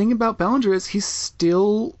thing about Bellinger is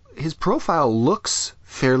his profile looks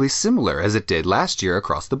fairly similar as it did last year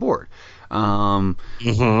across the board.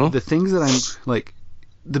 The things that I'm like,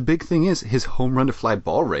 the big thing is his home run to fly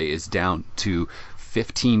ball rate is down to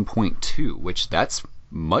 15.2, which that's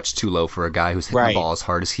much too low for a guy who's hitting the ball as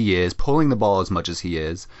hard as he is, pulling the ball as much as he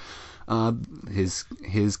is.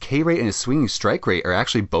 His K rate and his swinging strike rate are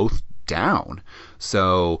actually both down.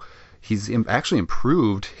 So he's actually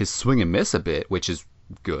improved his swing and miss a bit, which is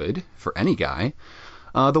good for any guy.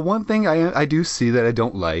 The one thing I do see that I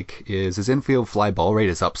don't like is his infield fly ball rate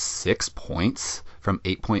is up 6 points from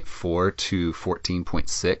 8.4 to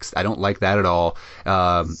 14.6. I don't like that at all.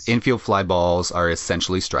 Infield fly balls are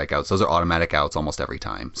essentially strikeouts. Those are automatic outs almost every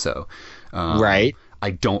time. So I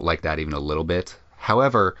don't like that even a little bit.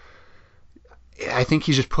 However, I think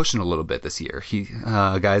he's just pushing a little bit this year.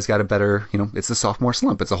 Guys got a better, it's a sophomore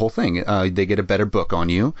slump. It's a whole thing. They get a better book on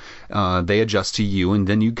you. They adjust to you, and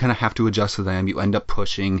then you kind of have to adjust to them. You end up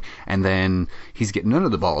pushing, and then he's getting under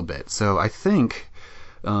the ball a bit. So I think,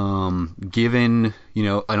 given,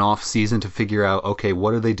 an off season to figure out, okay,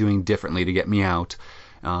 what are they doing differently to get me out?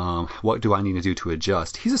 What do I need to do to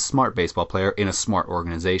adjust? He's a smart baseball player in a smart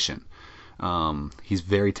organization. He's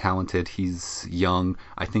very talented. He's young.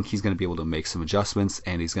 I think he's going to be able to make some adjustments,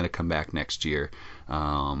 and he's going to come back next year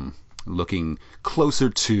looking closer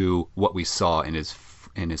to what we saw in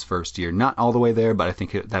his first year. Not all the way there, but I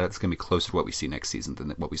think that it's going to be closer to what we see next season than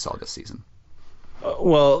what we saw this season.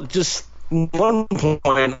 Well, just one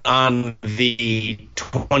point on the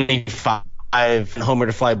 25 homer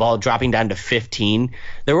to fly ball dropping down to 15.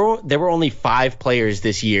 There were only 5 players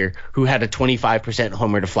this year who had a 25%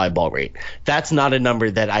 homer to fly ball rate. That's not a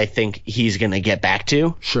number that I think he's going to get back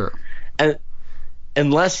to. Sure. And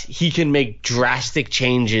unless he can make drastic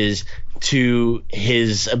changes to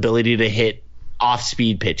his ability to hit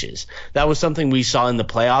off-speed pitches. That was something we saw in the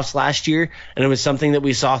playoffs last year, and it was something that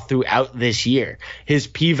we saw throughout this year. His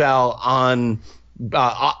P-Val on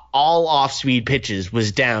all off-speed pitches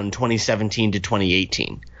was down 2017 to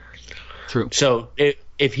 2018. True. So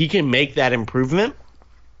if he can make that improvement,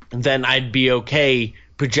 then I'd be okay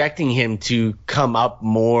projecting him to come up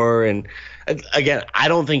more. And again, I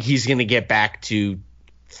don't think he's going to get back to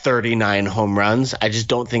 39 home runs. I just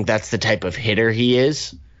don't think that's the type of hitter he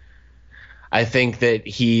is. I think that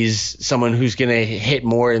he's someone who's going to hit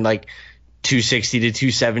more in like 260 to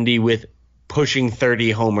 270 with pushing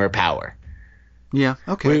 30 homer power. Yeah.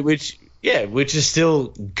 Okay. Which is still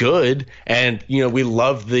good. And, we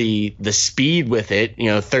love the speed with it,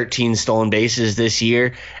 13 stolen bases this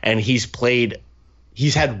year. And he's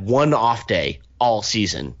had one off day all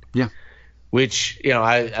season. Yeah. Which,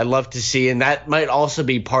 I love to see. And that might also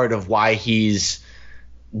be part of why he's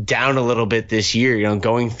down a little bit this year,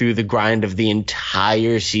 going through the grind of the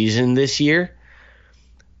entire season this year.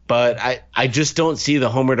 But I just don't see the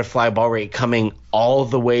homer to fly ball rate coming all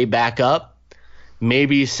the way back up.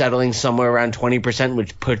 Maybe settling somewhere around 20%,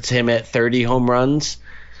 which puts him at 30 home runs.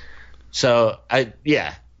 So,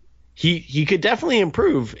 he could definitely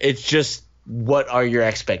improve. It's just, what are your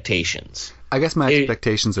expectations? I guess my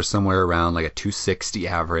expectations are somewhere around like a 260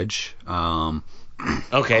 average.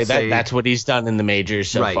 Okay, that's what he's done in the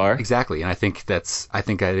majors so far. Exactly, and I think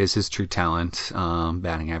that is his true talent,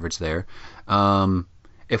 batting average there.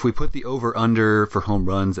 If we put the over under for home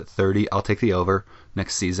runs at 30, I'll take the over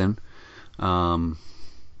next season.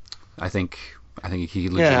 I think he.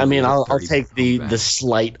 Yeah, I mean, I'll take the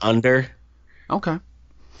slight under. Okay.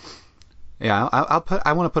 Yeah,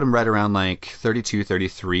 I want to put him right around like 32,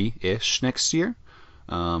 33-ish next year.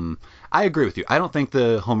 I agree with you. I don't think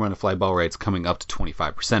the home run to fly ball rate's coming up to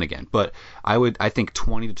 25% again, but I think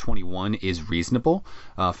 20 to 21 is reasonable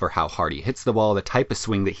for how hard he hits the ball, the type of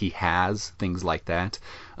swing that he has, things like that.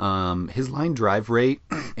 His line drive rate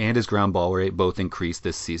and his ground ball rate both increased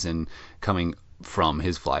this season, coming from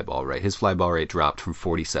his fly ball rate. His fly ball rate dropped from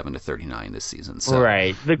 47 to 39 this season. So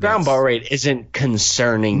right. The ground ball rate isn't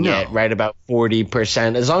concerning yet, right? About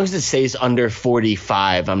 40%. As long as it stays under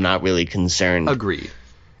 45, I'm not really concerned. Agreed.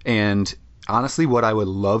 And honestly, what I would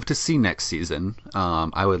love to see next season,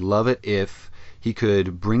 I would love it if he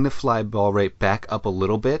could bring the fly ball rate back up a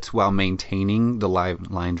little bit while maintaining the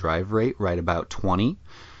line drive rate right about 20.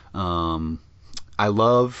 I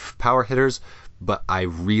love power hitters, but I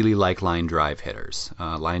really like line drive hitters.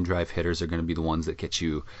 Line drive hitters are going to be the ones that get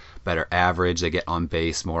you better average. They get on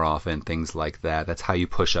base more often, things like that. That's how you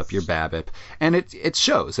push up your BABIP. And it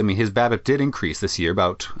shows. I mean, his BABIP did increase this year,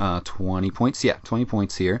 about 20 points. Yeah, 20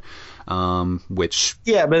 points here, which...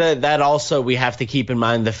 Yeah, but that also, we have to keep in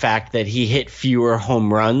mind the fact that he hit fewer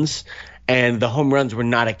home runs, and the home runs were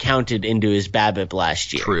not accounted into his BABIP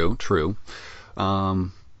last year. True.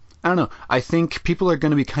 I don't know. I think people are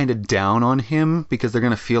going to be kind of down on him because they're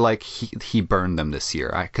going to feel like he burned them this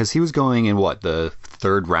year. Because he was going in, the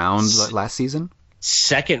third round last season?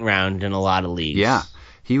 Second round in a lot of leagues. Yeah.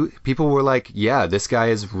 People were like, yeah, this guy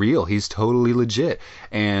is real. He's totally legit.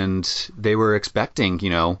 And they were expecting,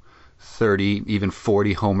 30, even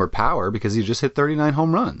 40 homer power because he just hit 39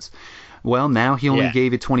 home runs. Well, now he only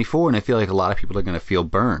gave it 24, and I feel like a lot of people are going to feel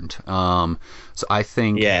burned. So I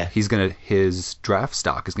think his draft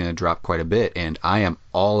stock is going to drop quite a bit, and I am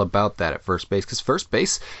all about that at first base because first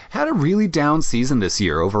base had a really down season this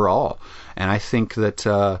year overall, and I think that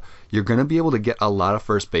you're going to be able to get a lot of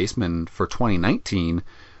first basemen for 2019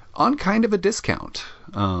 on kind of a discount,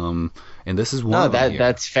 and this is one. No,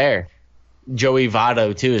 that's fair. Joey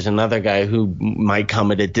Votto too is another guy who might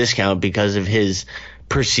come at a discount because of his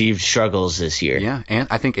perceived struggles this year. Yeah, and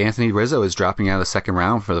I think Anthony Rizzo is dropping out of the second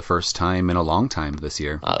round for the first time in a long time this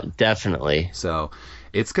year. Definitely. So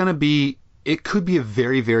it could be a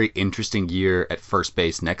very, very interesting year at first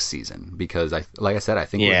base next season because, like I said, I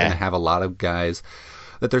think we're going to have a lot of guys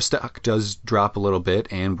that their stock does drop a little bit,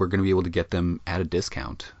 and we're going to be able to get them at a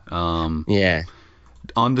discount. On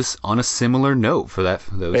a similar note for those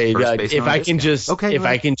first base. If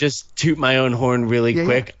I can just toot my own horn really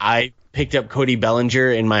quick, I picked up Cody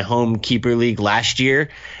Bellinger in my home keeper league last year,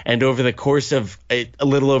 and over the course of a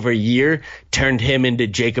little over a year, turned him into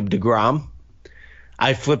Jacob deGrom.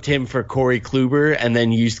 I flipped him for Corey Kluber and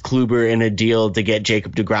then used Kluber in a deal to get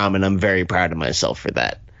Jacob deGrom, and I'm very proud of myself for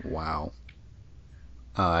that. Wow.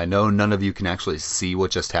 I know none of you can actually see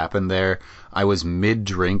what just happened there. I was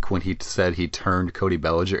mid-drink when he said he turned Cody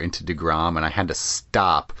Bellinger into deGrom, and I had to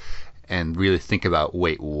stop and really think about,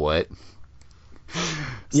 wait, what?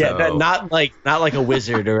 Yeah, not like a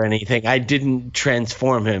wizard or anything. I didn't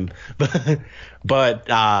transform him, but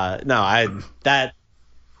that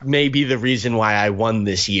may be the reason why I won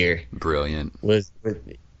this year. Brilliant.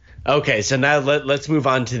 Okay, so now let's move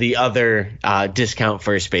on to the other discount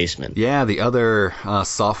first baseman. Yeah, the other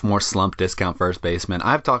sophomore slump discount first baseman.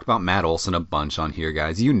 I've talked about Matt Olson a bunch on here,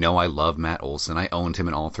 guys. You know I love Matt Olson. I owned him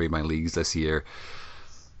in all 3 of my leagues this year.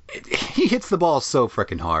 He hits the ball so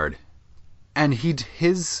freaking hard. And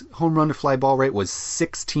his home run to fly ball rate was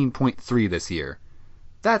 16.3 this year.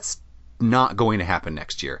 That's not going to happen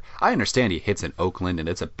next year. I understand he hits in Oakland and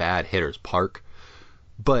it's a bad hitter's park,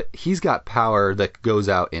 but he's got power that goes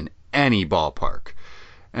out in any ballpark.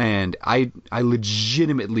 And I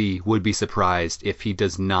legitimately would be surprised if he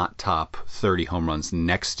does not top 30 home runs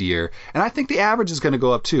next year. And I think the average is going to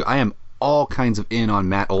go up too. I am all kinds of in on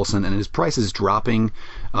Matt Olson, and his price is dropping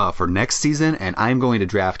for next season, and I'm going to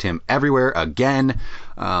draft him everywhere again.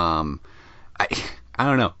 I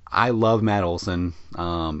don't know. I love Matt Olson.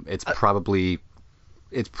 It's probably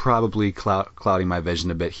clouding my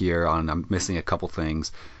vision a bit here. I'm missing a couple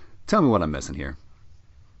things. Tell me what I'm missing here.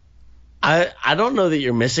 I don't know that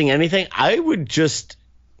you're missing anything. I would just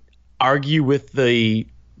argue with the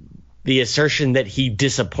assertion that he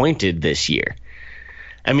disappointed this year.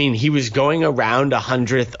 I mean, he was going around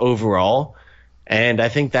 100th overall, and I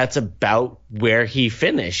think that's about where he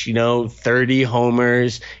finished. 30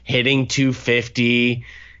 homers, hitting 250,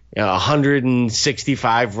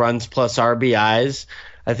 165 runs plus RBIs.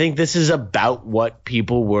 I think this is about what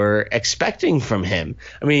people were expecting from him.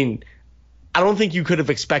 I mean, I don't think you could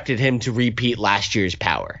have expected him to repeat last year's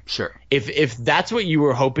power. Sure. If that's what you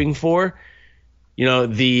were hoping for,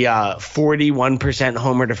 the 41%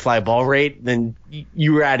 homer to fly ball rate, then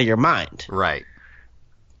you were out of your mind. Right.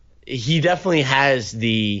 He definitely has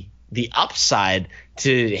the upside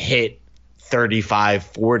to hit 35,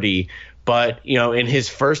 40, but in his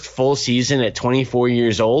first full season at 24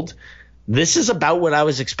 years old, this is about what I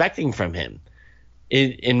was expecting from him.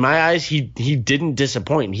 In my eyes, he didn't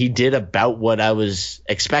disappoint. He did about what I was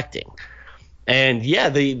expecting. And yeah,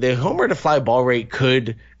 the homer to fly ball rate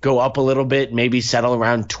could go up a little bit, maybe settle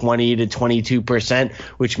around 20 to 22%,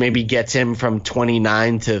 which maybe gets him from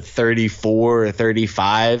 29 to 34 or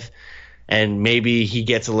 35. And maybe he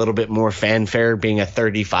gets a little bit more fanfare being a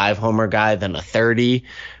 35 homer guy than a 30.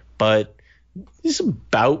 But it's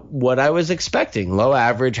about what I was expecting. Low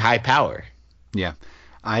average, high power. Yeah.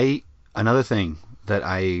 Another thing that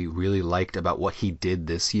I really liked about what he did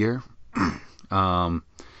this year,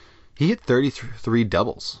 he hit 33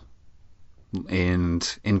 doubles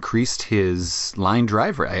and increased his line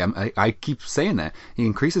drive rate. I keep saying that. He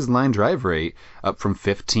increased his line drive rate up from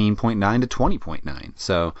 15.9 to 20.9.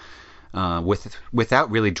 So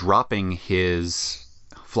without really dropping his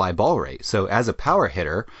fly ball rate. So as a power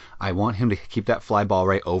hitter, I want him to keep that fly ball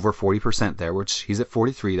rate over 40% there, which he's at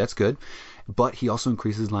 43. That's good. But he also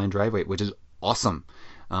increases line drive rate, which is awesome.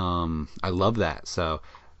 I love that. So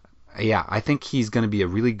yeah, I think he's going to be a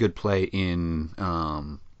really good play in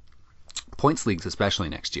points leagues, especially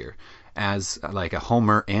next year, as like a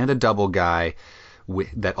homer and a double guy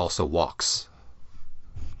that also walks.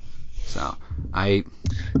 So I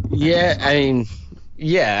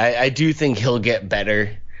do think he'll get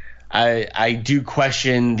better. I do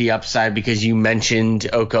question the upside because you mentioned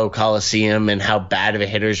Oko Coliseum and how bad of a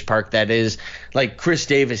hitter's park that is. Like, Chris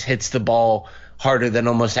Davis hits the ball harder than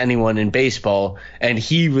almost anyone in baseball, and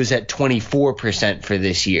he was at 24% for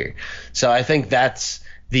this year. So I think that's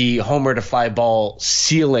the homer to fly ball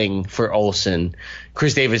ceiling for Olson.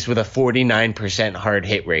 Chris Davis with a 49% hard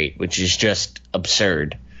hit rate, which is just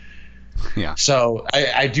absurd. Yeah. So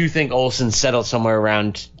I do think Olson settled somewhere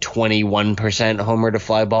around 21% homer to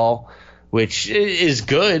fly ball, which is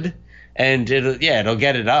good, and it'll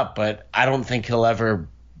get it up, but I don't think he'll ever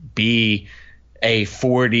be a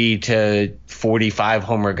 40 to 45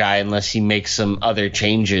 homer guy unless he makes some other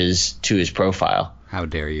changes to his profile. How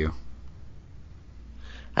dare you?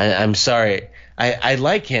 I'm sorry. I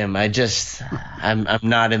like him. I'm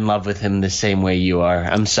not in love with him the same way you are.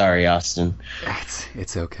 I'm sorry, Austin.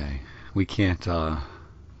 It's okay. We can't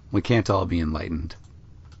all be enlightened.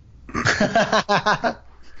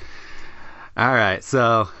 All right,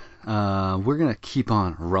 so we're gonna keep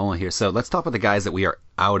on rolling here. So let's talk about the guys that we are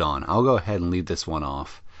out on. I'll go ahead and lead this one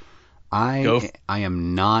off. I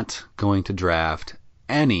am not going to draft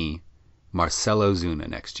any Marcell Ozuna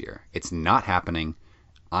next year. It's not happening.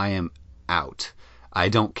 I am out. I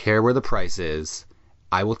don't care where the price is.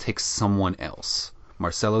 I will take someone else.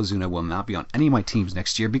 Marcell Ozuna will not be on any of my teams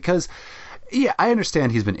next year because, yeah, I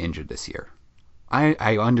understand he's been injured this year.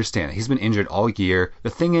 I understand. He's been injured all year. The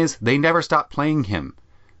thing is, they never stop playing him.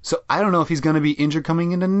 So I don't know if he's going to be injured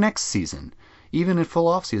coming into next season. Even in full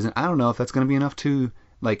off season, I don't know if that's going to be enough to,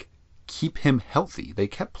 keep him healthy. They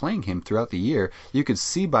kept playing him throughout the year. You could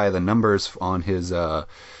see by the numbers on his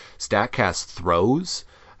StatCast throws,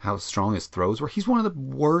 how strong his throws were, he's one of the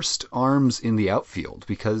worst arms in the outfield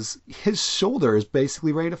because his shoulder is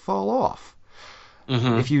basically ready to fall off.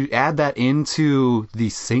 Mm-hmm. If you add that into the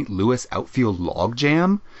St. Louis outfield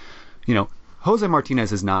logjam, Jose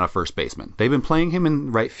Martinez is not a first baseman. They've been playing him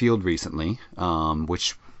in right field recently,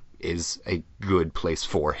 which is a good place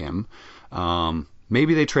for him.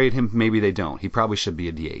 Maybe they trade him, maybe they don't. He probably should be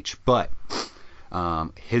a DH, but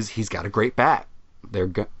he's got a great bat.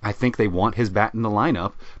 I think they want his bat in the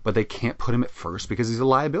lineup, but they can't put him at first because he's a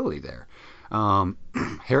liability there.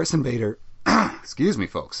 Harrison Bader, excuse me,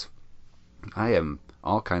 folks. I am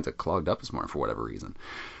all kinds of clogged up this morning for whatever reason.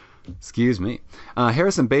 Excuse me.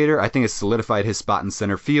 Harrison Bader, I think, has solidified his spot in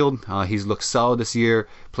center field. He's looked solid this year.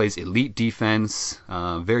 Plays elite defense.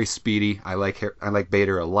 Very speedy. I like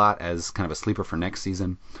Bader a lot as kind of a sleeper for next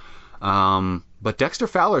season. But Dexter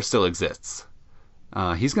Fowler still exists.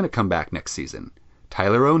 He's going to come back next season.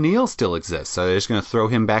 Tyler O'Neill still exists. So they're just going to throw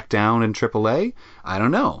him back down in AAA? I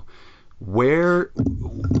don't know.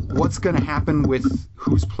 What's going to happen with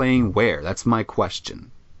who's playing where? That's my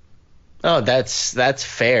question. Oh, that's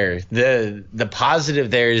fair. The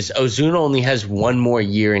positive there is Ozuna only has one more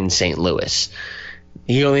year in St. Louis.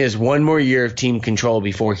 He only has one more year of team control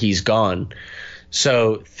before he's gone.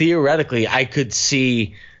 So theoretically, I could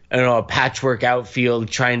see a patchwork outfield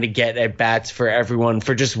trying to get at bats for everyone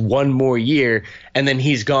for just one more year, and then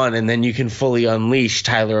he's gone, and then you can fully unleash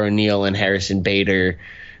Tyler O'Neill and Harrison Bader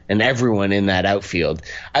and everyone in that outfield.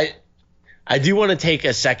 I do want to take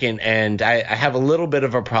a second, and I have a little bit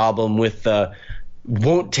of a problem with the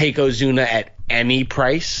won't take Ozuna at any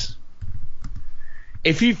price.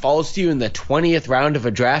 If he falls to you in the 20th round of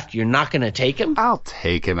a draft, you're not going to take him? I'll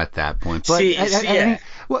take him at that point. But he's not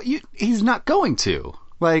going to.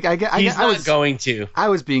 He's not going to. I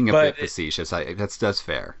was being a bit facetious. That's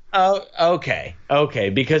fair. Oh, okay.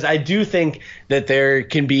 Because I do think that there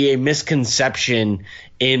can be a misconception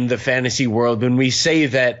in the fantasy world when we say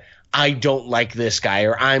that I don't like this guy,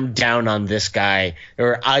 or I'm down on this guy,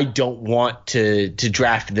 or I don't want to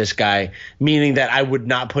draft this guy, meaning that I would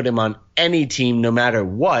not put him on any team no matter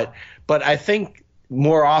what. But I think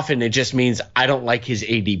more often it just means I don't like his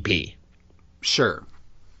ADP. Sure.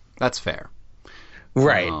 That's fair.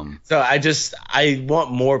 Right. So I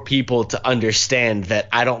want more people to understand that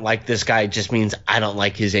I don't like this guy just means I don't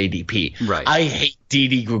like his ADP. Right. I hate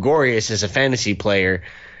Didi Gregorius as a fantasy player,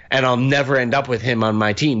 and I'll never end up with him on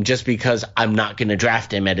my team just because I'm not going to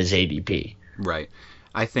draft him at his ADP. Right.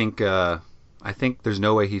 I think there's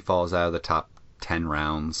no way he falls out of the top 10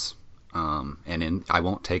 rounds. I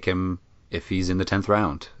won't take him if he's in the 10th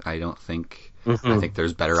round. I don't think. Mm-hmm. I think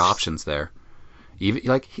there's better options there.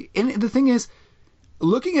 And the thing is,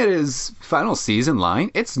 looking at his final season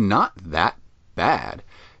line, it's not that bad.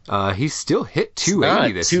 He still hit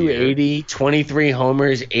 280 this year. 280, 23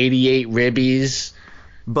 homers, 88 ribbies.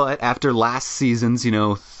 But after last season's,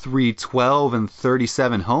 312 and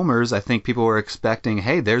 37 homers, I think people were expecting,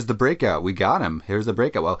 hey, there's the breakout. We got him. Here's the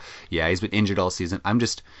breakout. Well, yeah, he's been injured all season.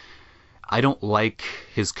 I don't like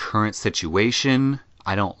his current situation.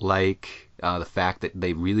 I don't like the fact that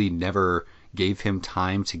they really never gave him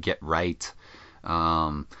time to get right.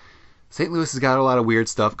 St. Louis has got a lot of weird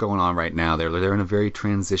stuff going on right now. They're in a very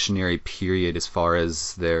transitionary period as far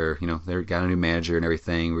as they've got a new manager and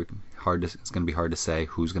everything. It's going to be hard to say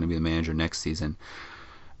who's going to be the manager next season.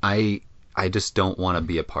 I just don't want to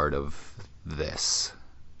be a part of this.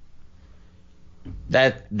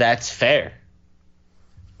 That's fair.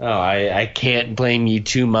 Oh, I can't blame you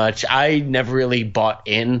too much. I never really bought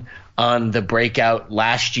in on the breakout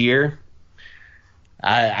last year.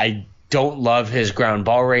 I don't love his ground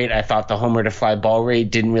ball rate. I thought the homer to fly ball rate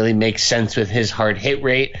didn't really make sense with his hard hit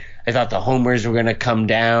rate. I thought the homers were going to come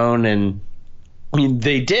down, and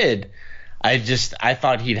they did. I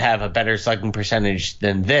thought he'd have a better slugging percentage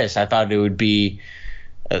than this. I thought it would be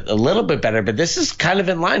a little bit better, but this is kind of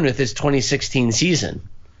in line with his 2016 season.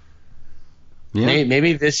 Yeah.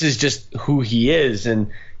 Maybe this is just who he is,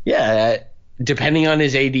 and depending on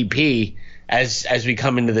his ADP, as we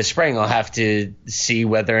come into the spring, I'll have to see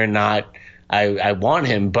whether or not I want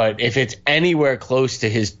him. But if it's anywhere close to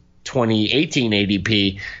his 2018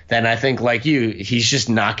 ADP, then I think, like you, he's just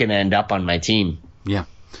not going to end up on my team. Yeah.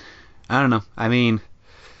 I don't know. I mean,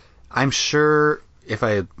 I'm sure if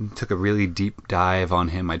I took a really deep dive on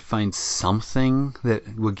him, I'd find something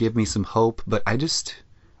that would give me some hope. But I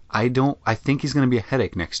think he's going to be a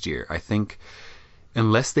headache next year. I think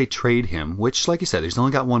unless they trade him, which, like you said, he's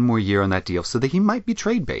only got one more year on that deal, so that he might be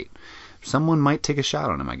trade bait. Someone might take a shot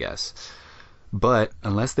on him, I guess. But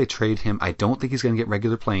unless they trade him, I don't think he's going to get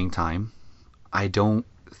regular playing time. I don't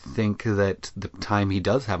think that the time he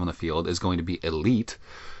does have on the field is going to be elite,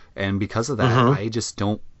 and because of that, I just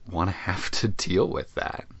don't want to have to deal with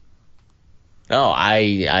that. Oh,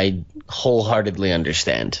 I wholeheartedly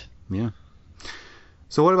understand. Yeah.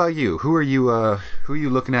 So what about you? Who are you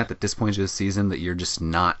looking at that disappointed you this season that you're just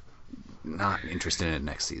not interested in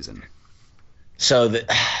next season? So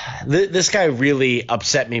this guy really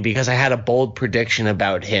upset me because I had a bold prediction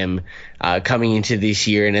about him coming into this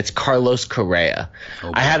year, and it's Carlos Correa.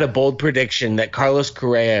 I had a bold prediction that Carlos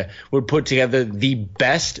Correa would put together the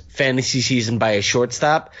best fantasy season by a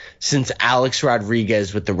shortstop since Alex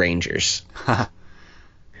Rodriguez with the Rangers.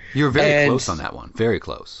 You were very close on that one. Very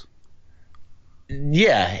close.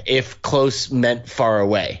 Yeah, if close meant far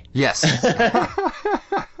away. Yes.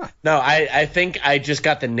 No, I think I just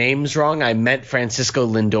got the names wrong. I meant Francisco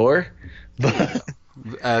Lindor.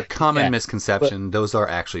 Common misconception. Those are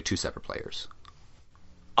actually two separate players.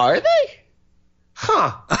 Are they?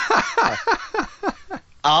 Huh.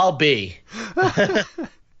 I'll be.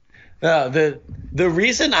 No, the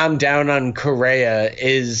reason I'm down on Correa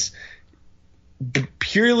is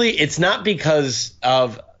purely, it's not because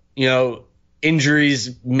of,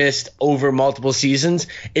 injuries missed over multiple seasons.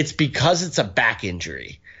 It's because it's a back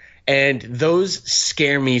injury. And those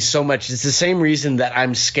scare me so much. It's the same reason that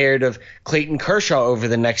I'm scared of Clayton Kershaw over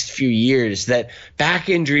the next few years, that back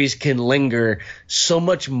injuries can linger so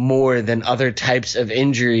much more than other types of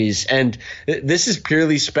injuries. And this is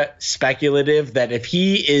purely speculative, that if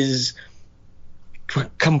he is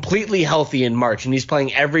completely healthy in March and he's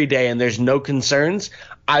playing every day and there's no concerns,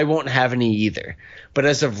 I won't have any either. But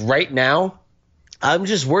as of right now, I'm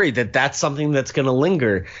just worried that that's something that's going to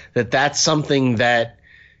linger, that's something that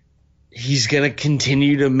he's going to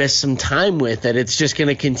continue to miss some time with, that it's just going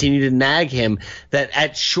to continue to nag him, that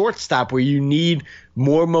at shortstop, where you need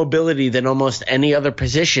more mobility than almost any other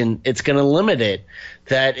position, it's going to limit it,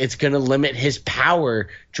 that it's going to limit his power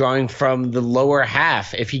drawing from the lower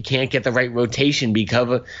half if he can't get the right rotation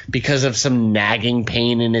because of some nagging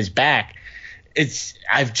pain in his back.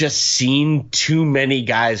 I've just seen too many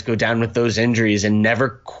guys go down with those injuries and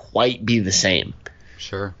never quite be the same.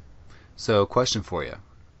 Sure. So, question for you.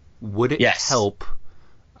 Would it help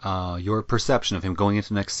your perception of him going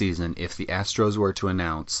into next season if the Astros were to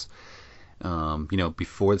announce,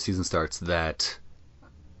 before the season starts, that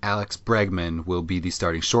Alex Bregman will be the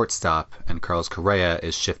starting shortstop and Carlos Correa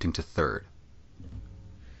is shifting to third?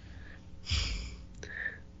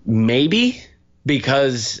 Maybe,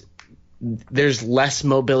 because there's less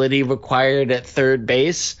mobility required at third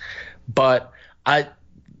base, but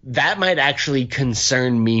that might actually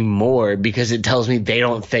concern me more, because it tells me they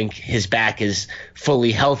don't think his back is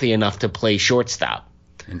fully healthy enough to play shortstop.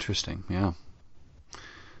 Interesting, yeah.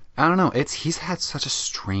 I don't know. He's had such a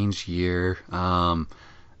strange year.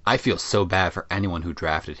 I feel so bad for anyone who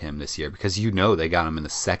drafted him this year, because they got him in the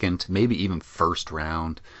second, maybe even first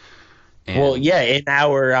round. And in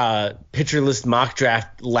our pitcher list mock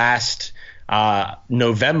draft last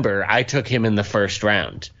November, I took him in the first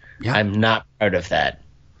round. Yeah. I'm not proud of that.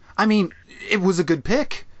 I mean, it was a good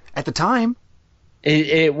pick at the time.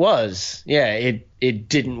 It was. Yeah, it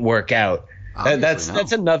didn't work out.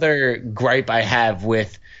 That's another gripe I have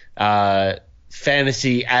with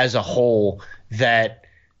fantasy as a whole, that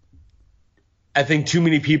I think too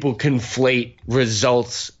many people conflate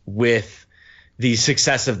results with the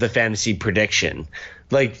success of the fantasy prediction.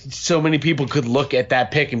 Like, so many people could look at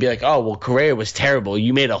that pick and be like, oh, well, Correa was terrible.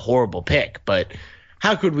 You made a horrible pick. But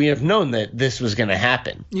how could we have known that this was going to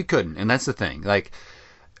happen? You couldn't, and that's the thing. Like,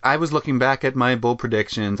 I was looking back at my bold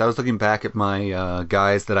predictions. I was looking back at my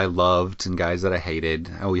guys that I loved and guys that I hated.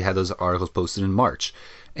 We had those articles posted in March.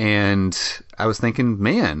 And I was thinking,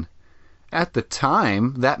 man, at the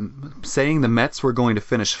time, that saying the Mets were going to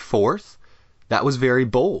finish fourth, that was very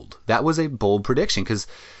bold. That was a bold prediction, because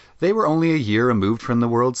they were only a year removed from the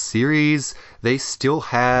World Series. They still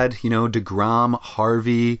had, DeGrom,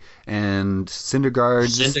 Harvey, and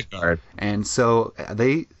Syndergaard. And so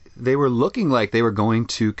they were looking like they were going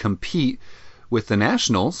to compete with the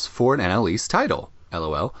Nationals for an NL East title.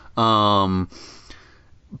 LOL.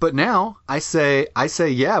 But now I say,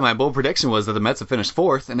 yeah, my bold prediction was that the Mets have finished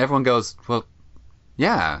fourth, and everyone goes, well,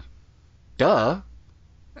 yeah, duh.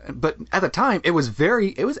 But at the time, it was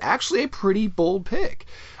actually a pretty bold pick.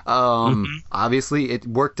 Obviously, it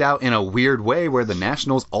worked out in a weird way where the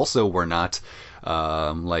Nationals also were not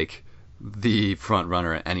the front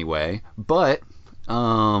runner anyway. But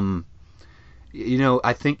I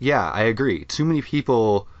think, I agree. Too many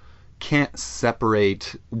people can't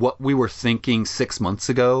separate what we were thinking 6 months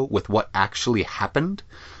ago with what actually happened.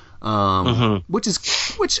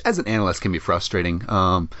 which as an analyst can be frustrating.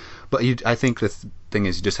 But I think the thing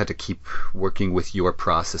is you just have to keep working with your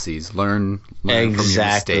processes, learn from your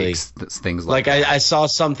mistakes, things like that. I saw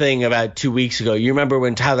something about 2 weeks ago. You remember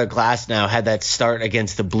when Tyler Glasnow had that start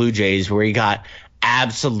against the Blue Jays where he got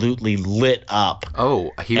absolutely lit up?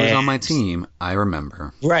 Oh, he was on my team. I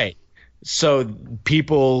remember. Right. So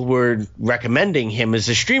people were recommending him as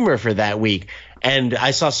a streamer for that week. And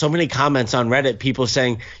I saw so many comments on Reddit, people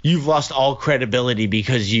saying, you've lost all credibility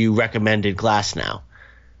because you recommended Glasnow.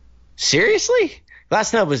 Seriously?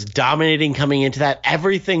 Glasnow was dominating coming into that.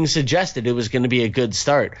 Everything suggested it was going to be a good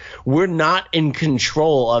start. We're not in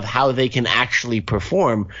control of how they can actually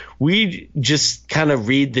perform. We just kind of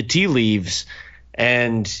read the tea leaves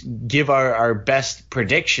and give our best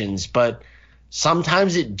predictions, but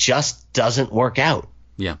sometimes it just doesn't work out.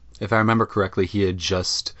 Yeah. If I remember correctly, he had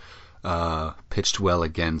just pitched well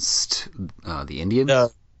against the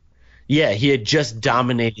Indians. Yeah, he had just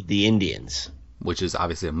dominated the Indians, which is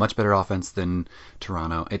obviously a much better offense than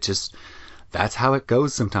Toronto. That's how it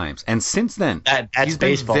goes sometimes. And since then, he's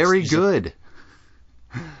been very good.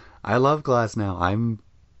 I love Glasnow.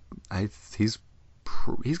 He's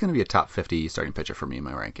going to be a top 50 starting pitcher for me in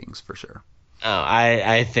my rankings for sure. Oh,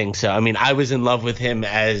 I think so. I mean, I was in love with him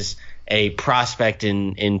as a prospect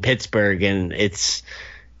in Pittsburgh, and it's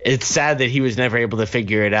sad that he was never able to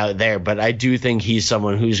figure it out there, but I do think he's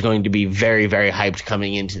someone who's going to be very, very hyped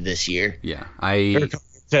coming into this year. Yeah. To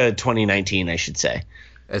 2019, I should say.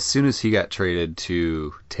 As soon as he got traded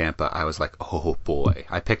to Tampa, I was like, oh boy.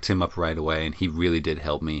 I picked him up right away, and he really did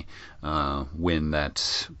help me win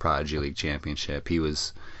that Prodigy League championship.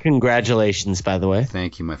 Congratulations, by the way.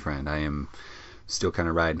 Thank you, my friend. I am still kind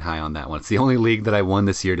of riding high on that one. It's the only league that I won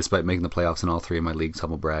this year, despite making the playoffs in all three of my leagues.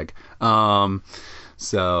 Humble brag. I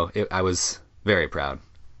was very proud.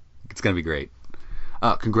 It's going to be great.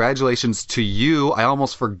 Congratulations to you. I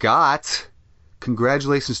almost forgot.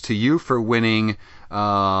 Congratulations to you for winning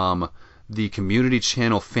the Community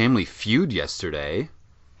Channel Family Feud yesterday.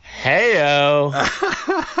 Heyo.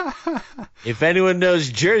 If anyone knows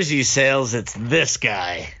jersey sales, it's this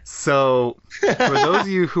guy. So, for those of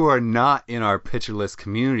you who are not in our Pitcher List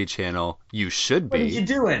community channel, you should be. What are you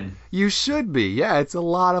doing? You should be. Yeah, it's a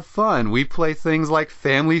lot of fun. We play things like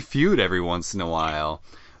Family Feud every once in a while.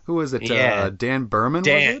 Who was it? Yeah. Dan Berman, was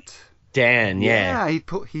it? Dan, yeah. Yeah,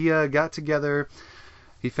 he got together.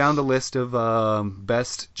 He found a list of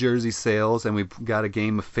best jersey sales, and we got a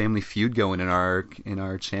game of Family Feud going in our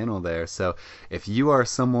channel there. So if you are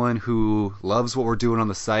someone who loves what we're doing on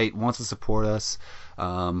the site, wants to support us,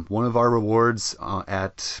 one of our rewards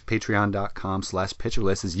at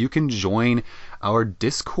patreon.com/pitcherlist is you can join our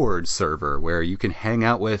Discord server where you can hang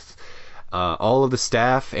out with all of the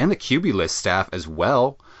staff and the QB List staff as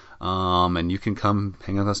well. And you can come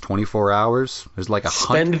hang out with us 24 hours. There's like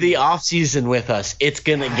Spend the off season with us. It's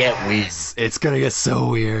gonna get weird. It's gonna get so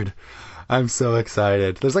weird. I'm so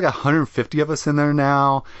excited. There's like 150 of us in there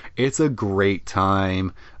now. It's a great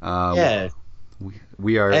time. Yeah.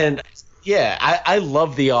 We are. And yeah, I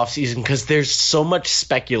love the off season because there's so much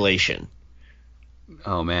speculation.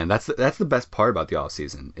 Oh man, that's the best part about the off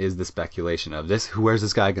season is the speculation of this. Where's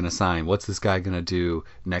this guy gonna sign? What's this guy gonna do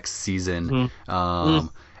next season?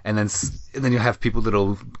 And then you'll have people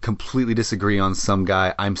that'll completely disagree on some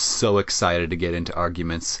guy. I'm so excited to get into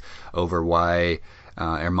arguments over why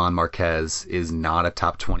German Marquez is not a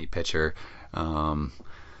top 20 pitcher.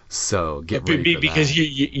 So get ready for because that.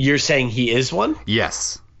 You're saying he is one?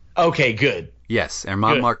 Yes. Okay, good. Yes,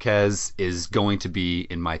 German Marquez is going to be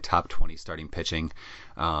in my top 20 starting pitching.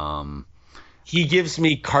 He gives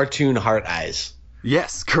me cartoon heart eyes.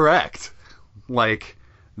 Yes, correct. Like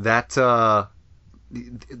that.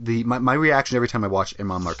 My reaction every time I watch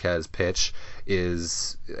German Marquez pitch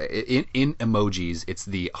is in emojis. It's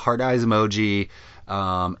the heart eyes emoji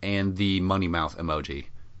and the money mouth emoji.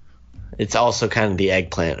 It's also kind of the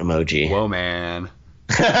eggplant emoji. Whoa, man.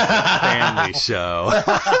 Family show.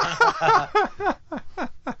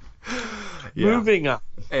 Moving on.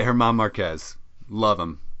 Hey, German Marquez. Love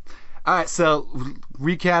him. All right, so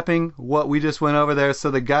recapping what we just went over there. So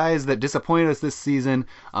the guys that disappointed us this season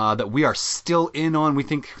that we are still in on, we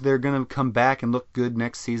think they're going to come back and look good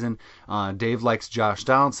next season. Dave likes Josh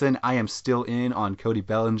Donaldson. I am still in on Cody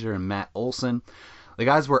Bellinger and Matt Olson. The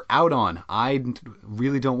guys we're out on, I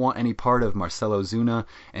really don't want any part of Marcelo Zuna,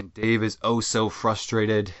 and Dave is oh so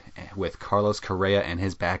frustrated with Carlos Correa and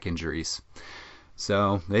his back injuries.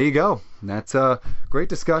 So there you go. That's a great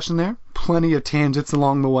discussion there. Plenty of tangents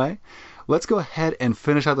along the way. let's go ahead and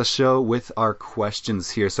finish out the show with our questions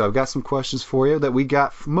here. So I've got some questions for you that we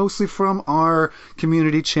got mostly from our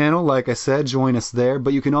community channel. Like I said, join us there.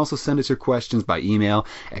 But you can also send us your questions by email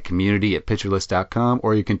at community@pitcherlist.com,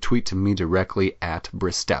 or you can tweet to me directly at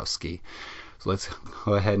Bristowski. So let's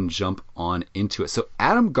go ahead and jump on into it. So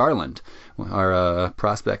Adam Garland, our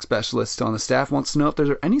prospect specialist on the staff, wants to know if there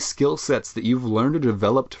are any skill sets that you've learned or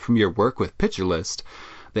developed from your work with Pitcher List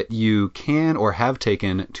that you can or have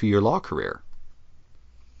taken to your law career.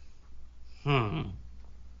 Because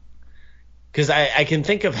I can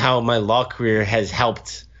think of how my law career has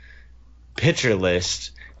helped Pitcher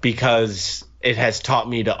List, because it has taught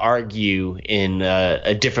me to argue in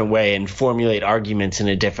a different way and formulate arguments in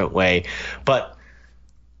a different way. But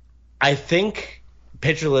I think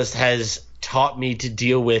Pitcher List has taught me to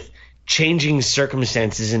deal with changing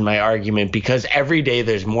circumstances in my argument, because every day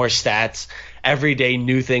there's more stats. Every day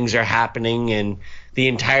new things are happening, and the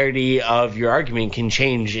entirety of your argument can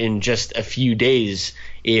change in just a few days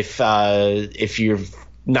if you're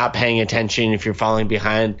not paying attention, if you're falling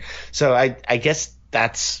behind. So I guess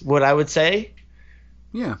that's what I would say.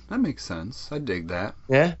 Yeah, that makes sense. I dig that.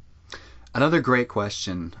 Yeah. Another great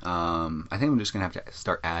question. I think I'm just going to have to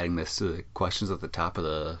start adding this to the questions at the top of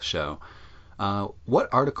the show. What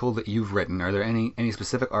article that you've written, are there any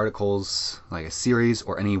specific articles, like a series,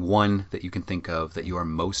 or any one that you can think of that you are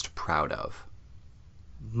most proud of?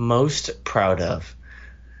 Most proud of?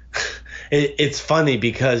 It's funny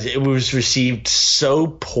because it was received so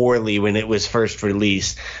poorly when it was first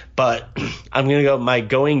released, but I'm going to go my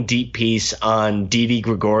Going Deep piece on Didi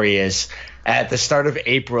Gregorius at the start of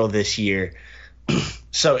April this year.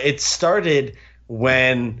 So it started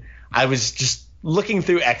when I was just looking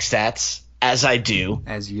through XStats, as I do.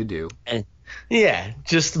 As you do. And yeah,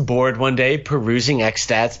 just bored one day perusing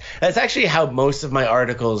XStats. That's actually how most of my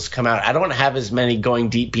articles come out. I don't have as many Going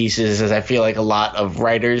Deep pieces as I feel like a lot of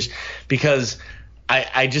writers, because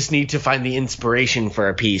I just need to find the inspiration for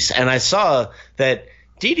a piece. And I saw that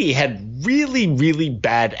Didi had really, really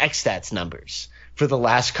bad XStats numbers for the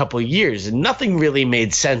last couple of years, and nothing really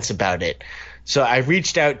made sense about it. So I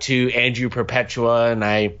reached out to Andrew Perpetua and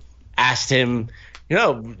I asked him,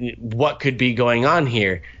 what could be going on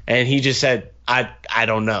here? And he just said, I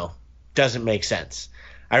don't know. Doesn't make sense.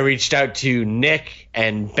 I reached out to Nick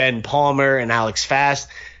and Ben Palmer and Alex Fast.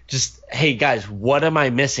 Just, hey, guys, what am I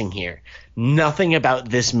missing here? Nothing about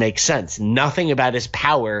this makes sense. Nothing about his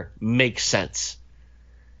power makes sense.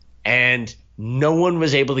 And no one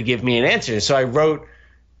was able to give me an answer. So I wrote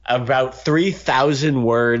about 3,000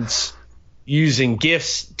 words using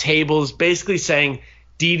GIFs, tables, basically saying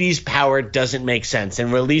Didi's power doesn't make sense,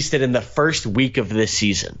 and released it in the first week of this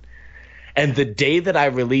season. And the day that I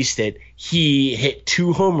released it, he hit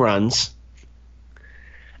 2 home runs,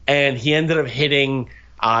 and he ended up hitting,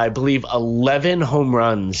 I believe, 11 home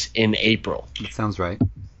runs in April. That sounds right.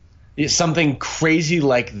 Something crazy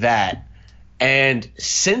like that. And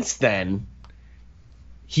since then,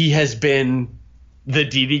 he has been the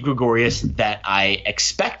Didi Gregorius that I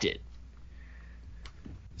expected.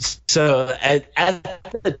 So at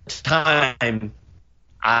the time,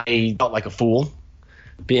 I felt like a fool.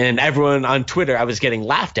 And everyone on Twitter, I was getting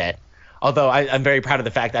laughed at. Although I'm very proud of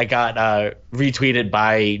the fact I got retweeted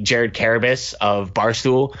by Jared Carabas of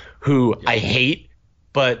Barstool, who I hate,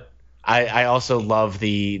 but I also love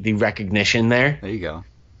the recognition there. There you go.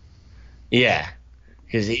 Yeah,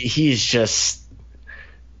 because he's just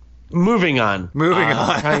moving on.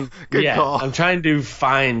 Good call. I'm trying to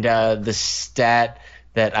find the stat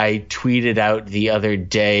that I tweeted out the other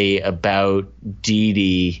day about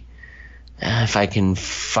Didi. If I can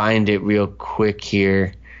find it real quick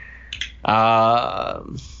here.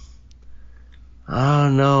 Oh,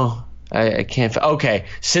 no. I can't. Okay.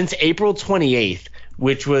 Since April 28th,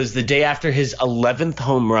 which was the day after his 11th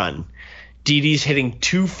home run, Didi's hitting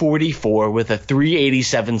 244 with a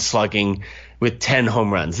 387 slugging with 10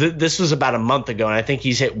 home runs. This was about a month ago, and I think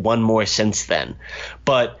he's hit one more since then.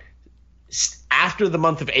 But after the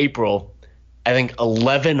month of April, I think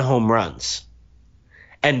 11 home runs.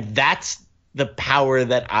 And that's the power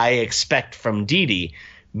that I expect from Didi,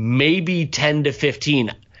 maybe 10 to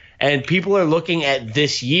 15. And people are looking at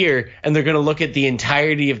this year, and they're going to look at the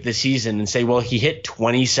entirety of the season and say, well, he hit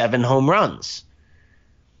 27 home runs.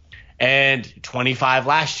 And 25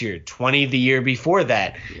 last year, 20 the year before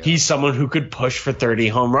that. Yeah. He's someone who could push for 30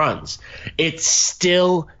 home runs. It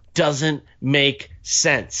still doesn't make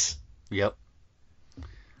sense. Yep.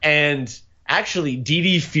 And actually,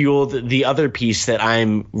 Didi fueled the other piece that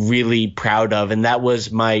I'm really proud of, and that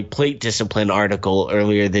was my plate discipline article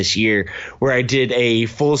earlier this year, where I did a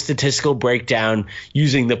full statistical breakdown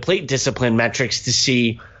using the plate discipline metrics to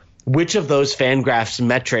see which of those Fangraphs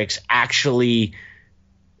metrics actually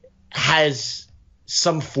has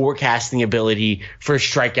some forecasting ability for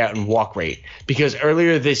strikeout and walk rate. Because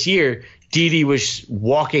earlier this year, Didi was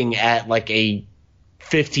walking at like a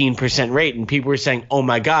 15% rate, and people were saying, oh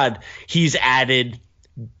my God, he's added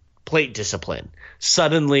plate discipline.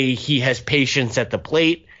 Suddenly he has patience at the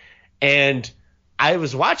plate. And I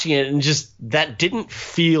was watching it and just that didn't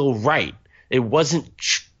feel right.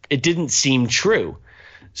 It didn't seem true.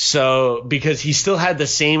 So because he still had the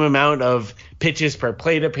same amount of pitches per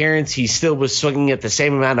plate appearance, he still was swinging at the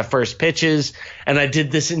same amount of first pitches. And I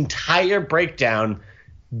did this entire breakdown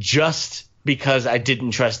just because I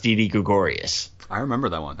didn't trust Didi Gregorius. I remember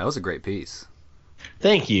that one. That was a great piece.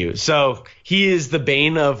 Thank you. So he is the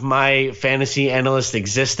bane of my fantasy analyst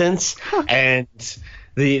existence. And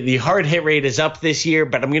the hard hit rate is up this year,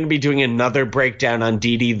 but I'm going to be doing another breakdown on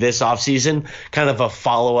Didi this offseason, kind of a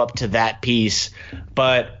follow-up to that piece.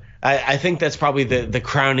 But I think that's probably the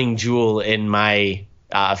crowning jewel in my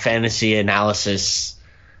fantasy analysis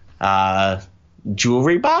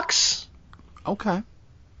jewelry box. Okay.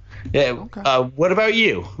 Yeah. Okay. What about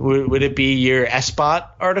you? Would it be your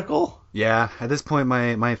SPOT article? Yeah, at this point,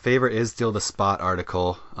 my favorite is still the Spot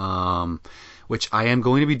article, which I am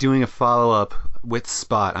going to be doing a follow-up with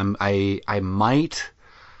Spot. I might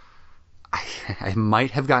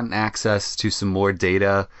have gotten access to some more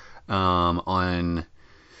data on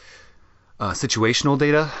situational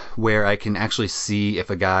data where I can actually see if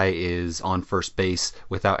a guy is on first base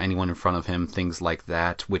without anyone in front of him, things like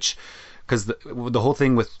that, which... Because the whole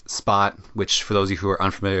thing with Spot, which for those of you who are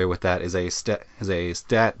unfamiliar with that, is a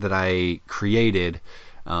stat that I created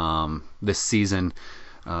this season.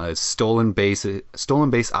 It's stolen base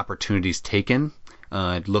opportunities taken.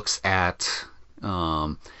 It looks at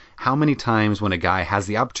how many times when a guy has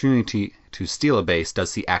the opportunity to steal a base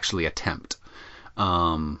does he actually attempt.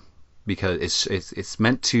 Because it's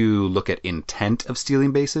meant to look at intent of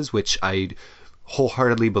stealing bases, which I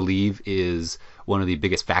wholeheartedly believe is one of the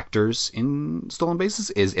biggest factors in stolen bases,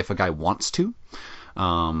 is if a guy wants to.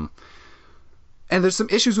 And there's some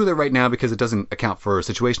issues with it right now because it doesn't account for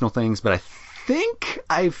situational things, but I think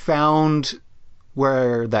I found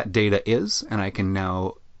where that data is, and I can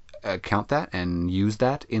now count that and use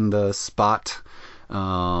that in the Spot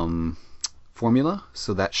formula.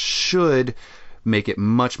 So that should make it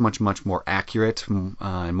much, much, much more accurate and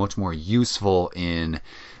much more useful in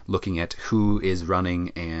looking at who is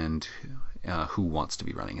running and who wants to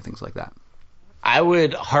be running and things like that. I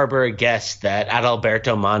would harbor a guess that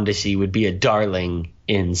Adalberto Mondesi would be a darling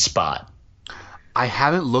in Spot. I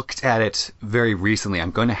haven't looked at it very recently.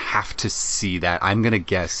 I'm going to have to see that. I'm going to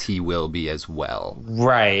guess he will be as well.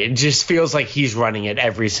 Right. It just feels like he's running at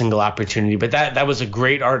every single opportunity. But that was a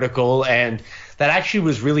great article, and that actually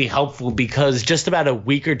was really helpful because just about a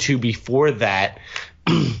week or two before that,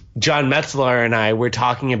 John Metzler and I were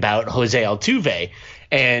talking about Jose Altuve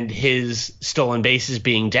and his stolen bases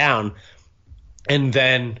being down. And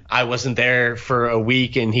then I wasn't there for a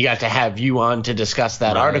week, and he got to have you on to discuss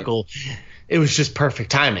that article. It was just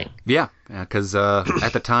perfect timing. Yeah, because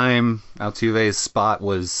at the time, Altuve's Spot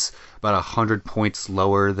was about 100 points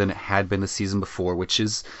lower than it had been the season before, which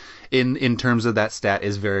is, in terms of that stat,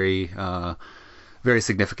 is very, very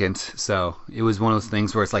significant. So it was one of those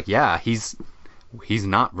things where it's like, yeah, he's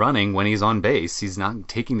not running when he's on base. He's not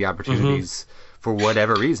taking the opportunities for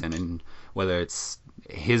whatever reason, and whether it's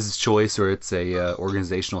his choice or it's a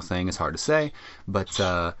organizational thing is hard to say. But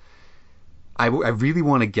I really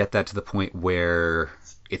want to get that to the point where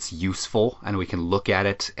it's useful and we can look at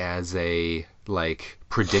it as a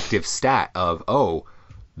predictive stat of, oh,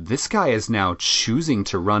 this guy is now choosing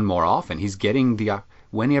to run more often. He's getting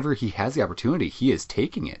whenever he has the opportunity, he is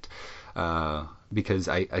taking it. Because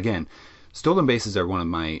stolen bases are one of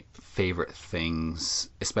my favorite things,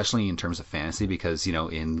 especially in terms of fantasy, because,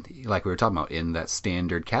 in, like we were talking about, in that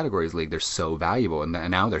standard categories league, they're so valuable, and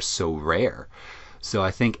now they're so rare. So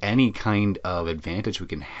I think any kind of advantage we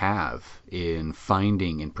can have in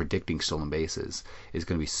finding and predicting stolen bases is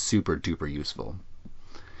going to be super duper useful.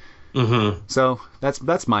 Mm-hmm. So that's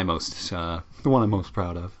my the one I'm most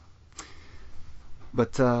proud of.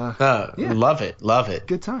 But yeah. Love it.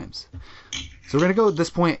 Good times. So we're going to go at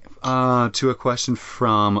this point to a question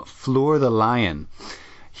from Floor the Lion.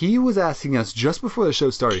 He was asking us, just before the show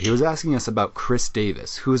started, he was asking us about Chris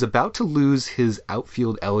Davis, who is about to lose his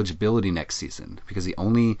outfield eligibility next season because he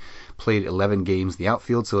only played 11 games in the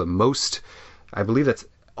outfield. So at most, I believe that's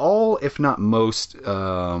all, if not most,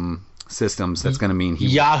 systems, that's going to mean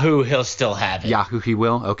Yahoo, he'll still have it. Yahoo, he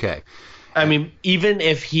will? Okay. I mean, even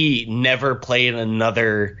if he never played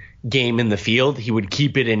another game in the field, he would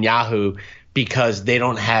keep it in Yahoo because they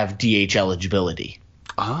don't have DH eligibility.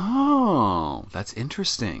 Oh, that's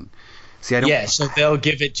interesting. See, I don't. Yeah, so they'll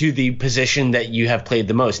give it to the position that you have played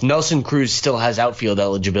the most. Nelson Cruz still has outfield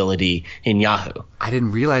eligibility in Yahoo. I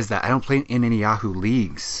didn't realize that. I don't play in any Yahoo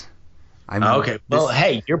leagues. Okay. Well,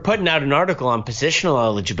 hey, you're putting out an article on positional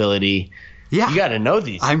eligibility. Yeah, you got to know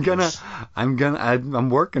these. I'm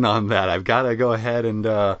working on that. I've got to go ahead and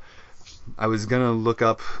I was gonna look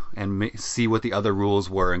up and see what the other rules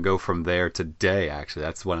were and go from there today. Actually,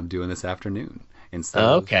 that's what I'm doing this afternoon. Instead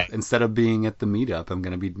of being at the meetup, I'm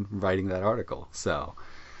gonna be writing that article. So,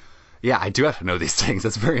 yeah, I do have to know these things.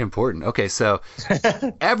 That's very important. Okay, so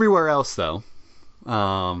everywhere else though.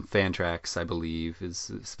 Fantrax, I believe,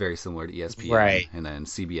 is very similar to ESPN, right? And then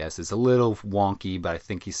CBS is a little wonky, but I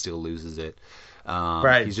think he still loses it.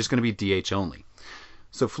 Right. He's just going to be DH only.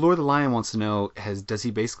 So Fleur the Lion wants to know: does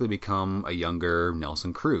he basically become a younger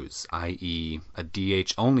Nelson Cruz, i.e., a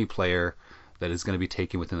DH only player that is going to be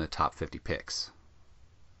taken within the top 50 picks?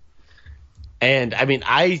 And I mean,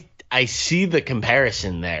 I see the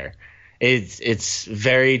comparison there. It's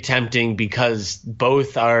very tempting because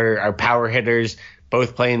both are power hitters,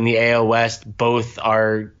 both play in the AL West, both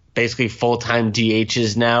are basically full-time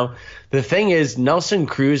DHs now. The thing is, Nelson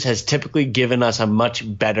Cruz has typically given us a much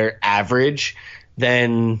better average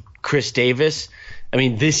than Chris Davis. I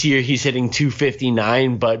mean, this year he's hitting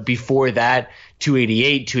 259, but before that,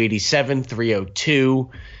 288, 287,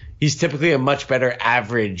 302. He's typically a much better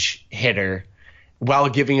average hitter while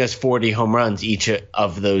giving us 40 home runs each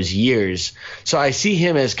of those years. So I see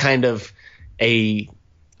him as kind of a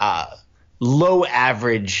low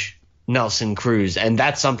average Nelson Cruz, and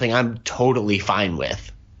that's something I'm totally fine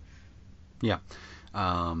with. Yeah.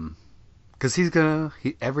 Because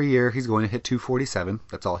every year he's going to hit 247.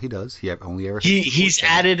 That's all he does. He only ever hits He's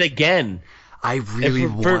at it again. I really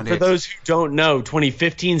want it. For those who don't know,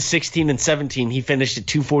 2015, 16, and 17, he finished at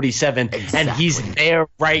 247, and he's there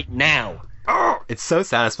right now. It's so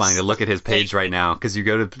satisfying to look at his page right now because you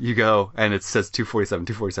go and it says 247,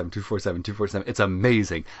 247, 247, 247. It's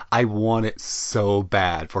amazing. I want it so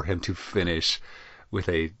bad for him to finish with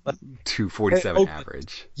a 247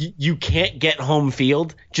 average. You can't get home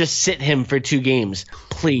field. Just sit him for 2 games,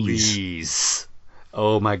 please. Please.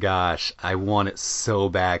 Oh my gosh, I want it so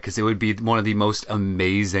bad because it would be one of the most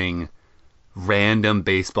amazing random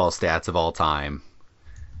baseball stats of all time.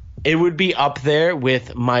 It would be up there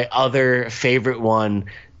with my other favorite one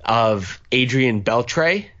of Adrian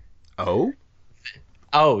Beltre. Oh?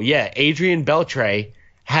 Oh, yeah. Adrian Beltre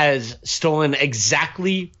has stolen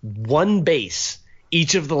exactly 1 base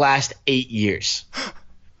each of the last 8 years.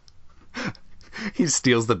 He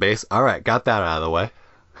steals the base. All right, got that out of the way.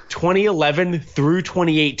 2011 through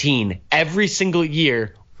 2018, every single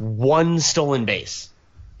year, 1 stolen base.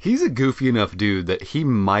 He's a goofy enough dude that he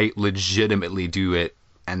might legitimately do it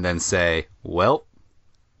and then say, well,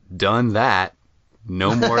 done that.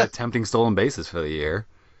 No more attempting stolen bases for the year.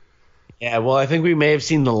 Yeah, well, I think we may have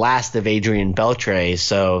seen the last of Adrian Beltre,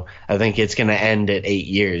 so I think it's going to end at 8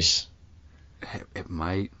 years. It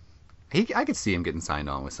might. I could see him getting signed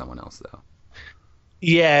on with someone else, though.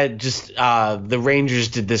 Yeah, just the Rangers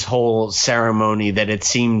did this whole ceremony that it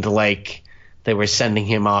seemed like they were sending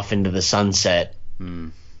him off into the sunset.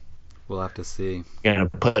 We'll have to see. Gonna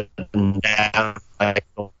put him down like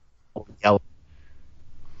yellow.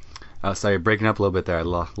 Oh, sorry, breaking up a little bit there. I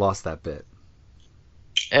lost that bit.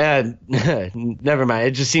 Never mind.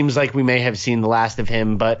 It just seems like we may have seen the last of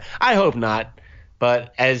him, but I hope not.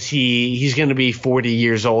 But as he's going to be 40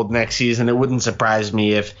 years old next season, it wouldn't surprise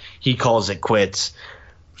me if he calls it quits.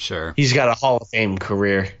 Sure. He's got a Hall of Fame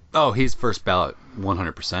career. Oh, he's first ballot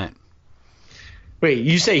 100%. Wait,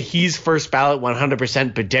 you say he's first ballot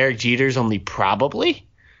 100%, but Derek Jeter's only probably?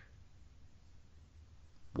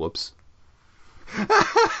 Whoops.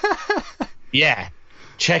 Yeah.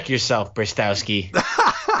 Check yourself, Bristowski.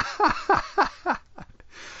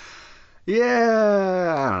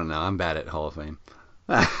 Yeah, I don't know. I'm bad at Hall of Fame.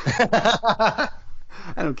 I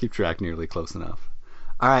don't keep track nearly close enough.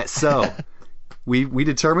 All right, so we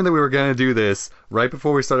determined that we were going to do this right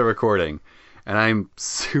before we started recording, and I'm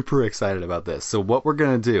super excited about this. So what we're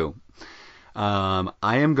going to do,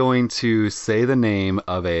 I am going to say the name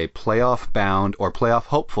of a playoff-bound or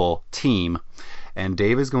playoff-hopeful team, and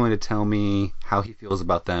Dave is going to tell me how he feels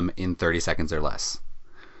about them in 30 seconds or less.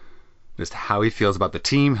 Just how he feels about the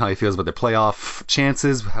team, how he feels about their playoff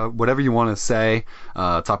chances, whatever you want to say.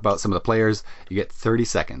 Talk about some of the players. You get 30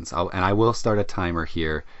 seconds. And I will start a timer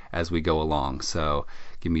here as we go along. So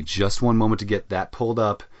give me just one moment to get that pulled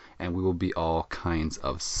up, and we will be all kinds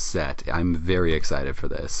of set. I'm very excited for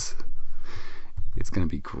this. It's going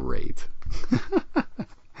to be great.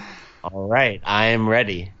 All right, I am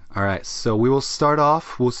ready. All right, so we will start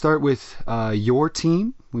off. We'll start with your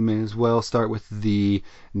team. We may as well start with the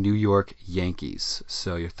New York Yankees.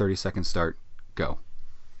 So your 30-second start, go.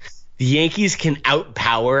 The Yankees can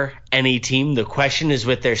outpower any team. The question is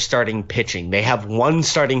with their starting pitching. They have one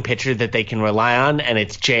starting pitcher that they can rely on, and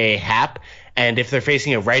it's J.A. Happ. And if they're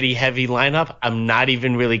facing a righty-heavy lineup, I'm not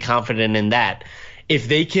even really confident in that. If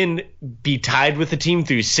they can be tied with the team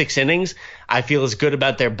through 6 innings, I feel as good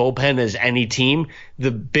about their bullpen as any team.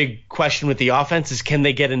 The big question with the offense is, can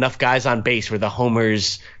they get enough guys on base where the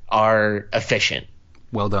homers are efficient?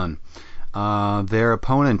 Well done. Their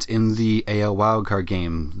opponent in the AL wildcard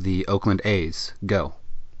game, the Oakland A's, go.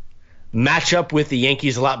 Match up with the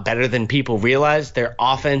Yankees a lot better than people realize. Their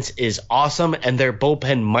offense is awesome, and their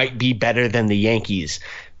bullpen might be better than the Yankees.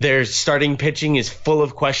 Their starting pitching is full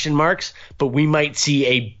of question marks, but we might see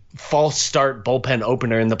a false start bullpen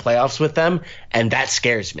opener in the playoffs with them, and that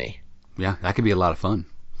scares me. Yeah, that could be a lot of fun.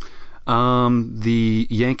 The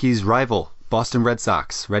Yankees' rival, Boston Red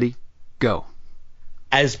Sox, ready? Go.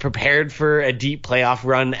 As prepared for a deep playoff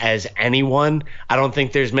run as anyone, I don't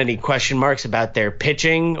think there's many question marks about their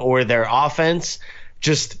pitching or their offense.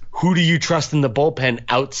 Just who do you trust in the bullpen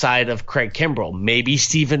outside of Craig Kimbrell? Maybe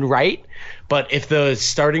Stephen Wright, but if the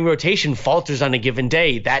starting rotation falters on a given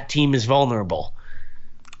day, that team is vulnerable.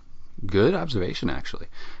 Good observation, actually.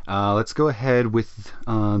 Let's go ahead with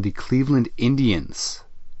the Cleveland Indians.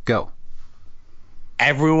 Go.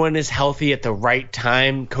 Everyone is healthy at the right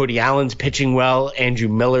time. Cody Allen's pitching well. Andrew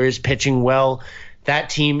Miller is pitching well. That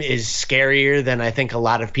team is scarier than I think a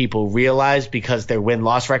lot of people realize because their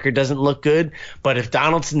win-loss record doesn't look good. But if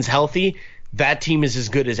Donaldson's healthy, that team is as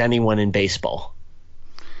good as anyone in baseball.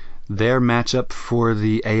 Their matchup for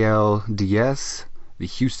the ALDS, the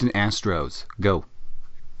Houston Astros. Go.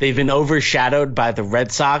 They've been overshadowed by the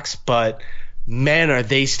Red Sox, but man, are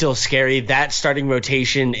they still scary. That starting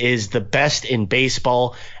rotation is the best in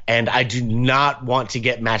baseball, and I do not want to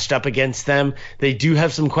get matched up against them. They do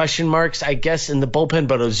have some question marks, I guess, in the bullpen,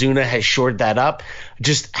 but Ozuna has shored that up.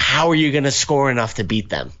 Just how are you going to score enough to beat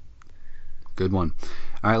them? Good one.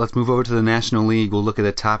 All right, let's move over to the National League. We'll look at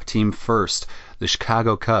the top team first, the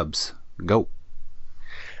Chicago Cubs. Go.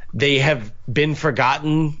 They have been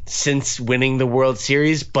forgotten since winning the World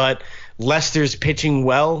Series, but Lester's pitching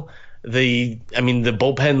well. The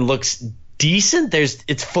bullpen looks decent.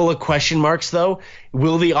 It's full of question marks, though.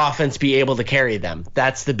 Will the offense be able to carry them?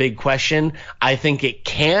 That's the big question. I think it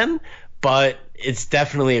can, but it's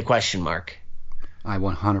definitely a question mark. I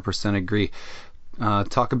 100% agree.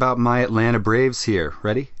 Talk about my Atlanta Braves here.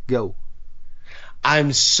 Ready? Go.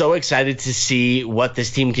 I'm so excited to see what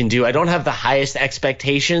this team can do. I don't have the highest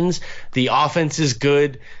expectations. The offense is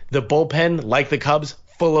good. The bullpen, like the Cubs,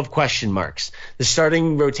 full of question marks. The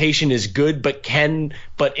starting rotation is good,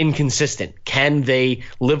 but inconsistent. Can they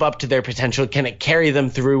live up to their potential? Can it carry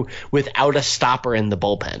them through without a stopper in the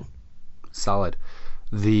bullpen? Solid.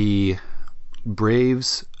 The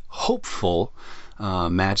Braves' hopeful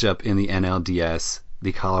matchup in the NLDS,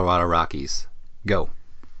 the Colorado Rockies. Go.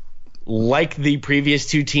 Like the previous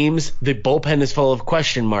two teams, the bullpen is full of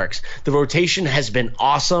question marks. The rotation has been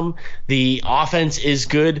awesome. The offense is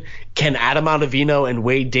good. Can Adam Ottavino and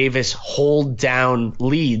Wade Davis hold down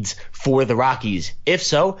leads for the Rockies? If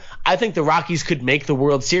so, I think the Rockies could make the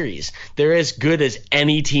World Series. They're as good as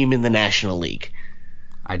any team in the National League.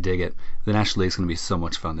 I dig it. The National League is going to be so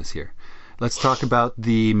much fun this year. Let's talk about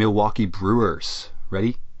the Milwaukee Brewers.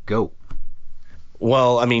 Ready? Go.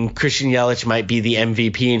 Well, Christian Yelich might be the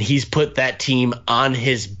MVP, and he's put that team on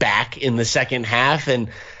his back in the second half, and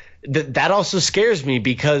that also scares me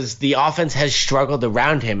because the offense has struggled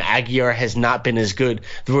around him. Aguilar has not been as good.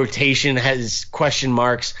 The rotation has question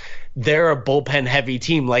marks. They're a bullpen-heavy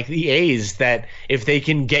team like the A's that if they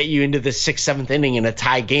can get you into the 6th, 7th inning in a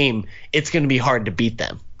tie game, it's going to be hard to beat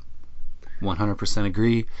them. 100%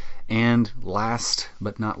 agree. And last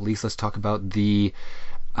but not least, let's talk about the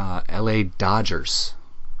LA Dodgers.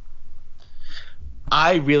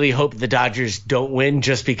 I really hope the Dodgers don't win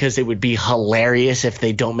just because it would be hilarious if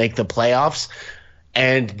they don't make the playoffs.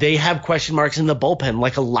 And they have question marks in the bullpen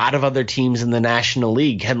like a lot of other teams in the National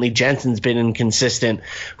League. Kenley Jensen's been inconsistent.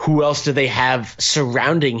 Who else do they have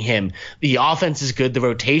surrounding him? The offense is good. The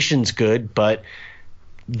rotation's good. But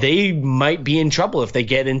they might be in trouble if they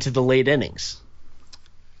get into the late innings.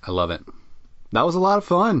 I love it. That was a lot of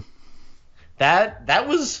fun. That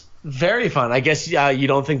was very fun. I guess you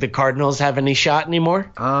don't think the Cardinals have any shot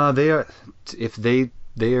anymore? They are. If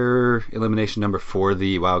their elimination number for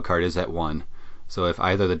the wild card is at 1. So if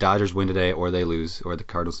either the Dodgers win today or they lose, or the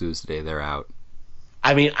Cardinals lose today, they're out.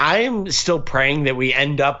 I am still praying that we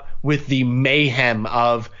end up with the mayhem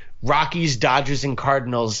of Rockies, Dodgers, and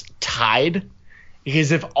Cardinals tied.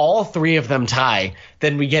 Because if all three of them tie,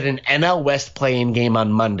 then we get an NL West play-in game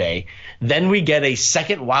on Monday. Then we get a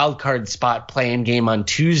second wildcard spot play-in game on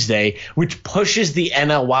Tuesday, which pushes the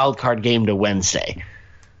NL wildcard game to Wednesday.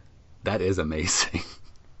 That is amazing.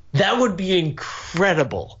 That would be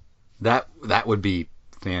incredible. That would be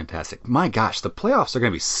fantastic. My gosh, the playoffs are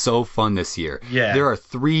going to be so fun this year. Yeah. There are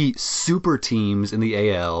 3 super teams in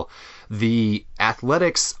the AL. The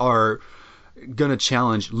Athletics are going to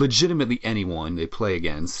challenge legitimately anyone they play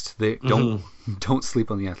against. They don't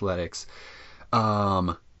sleep on the Athletics.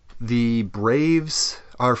 The Braves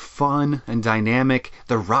are fun and dynamic.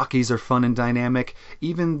 The Rockies are fun and dynamic.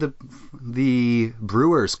 Even the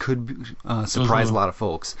Brewers could surprise a lot of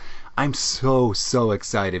folks. I'm so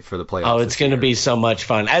excited for the playoffs. Oh, it's going to be so much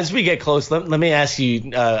fun. As we get close, let me ask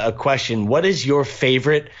you a question. What is your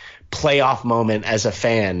favorite playoff moment as a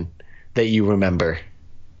fan that you remember?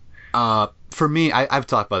 For me, I've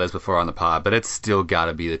talked about this before on the pod, but it's still got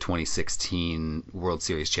to be the 2016 World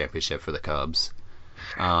Series championship for the Cubs.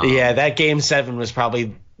 Yeah, that Game 7 was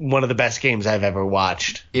probably one of the best games I've ever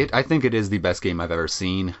watched. I think it is the best game I've ever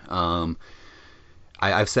seen.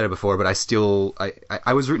 I've said it before, but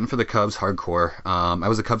I was rooting for the Cubs hardcore. I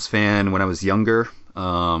was a Cubs fan when I was younger.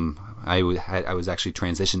 I was actually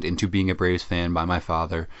transitioned into being a Braves fan by my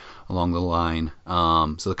father along the line.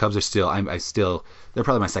 So the Cubs are still, they're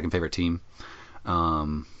probably my second favorite team.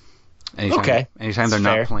 Anytime they're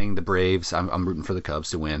not playing the Braves, I'm rooting for the Cubs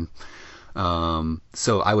to win.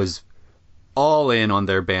 So I was all in on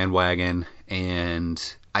their bandwagon,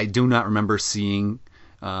 and I do not remember seeing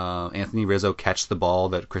Anthony Rizzo catch the ball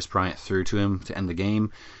that Chris Bryant threw to him to end the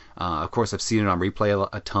game. Of course, I've seen it on replay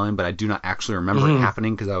a ton, but I do not actually remember it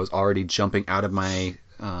happening because I was already jumping out of my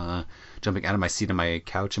seat on my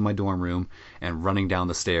couch in my dorm room and running down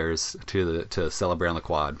the stairs to celebrate on the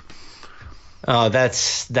quad. Oh,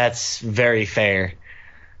 that's very fair.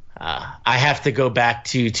 I have to go back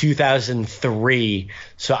to 2003.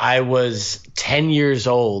 So I was 10 years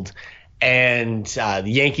old, and the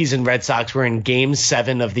Yankees and Red Sox were in Game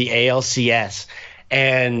 7 of the ALCS.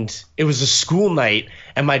 And it was a school night,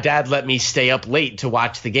 and my dad let me stay up late to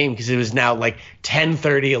watch the game because it was now like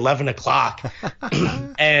 10:30, 11 o'clock.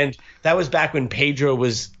 And that was back when Pedro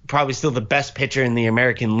was probably still the best pitcher in the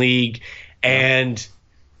American League. And,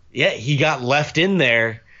 yeah, he got left in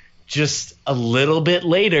there just a little bit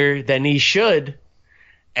later than he should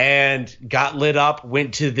and got lit up,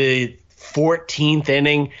 went to the 14th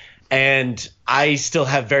inning. And I still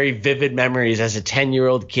have very vivid memories as a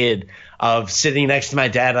 10-year-old kid of sitting next to my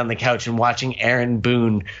dad on the couch and watching Aaron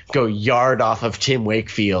Boone go yard off of Tim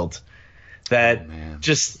Wakefield.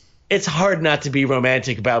 It's hard not to be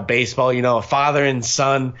romantic about baseball. You know, a father and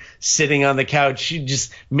son sitting on the couch,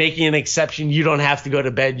 just making an exception. You don't have to go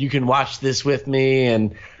to bed. You can watch this with me,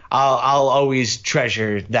 and I'll always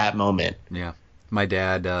treasure that moment. Yeah. My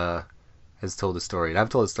dad has told the story, and I've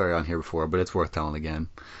told the story on here before, but it's worth telling again.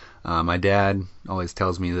 My dad always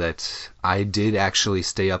tells me that I did actually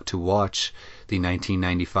stay up to watch the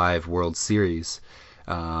 1995 World Series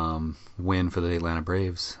win for the Atlanta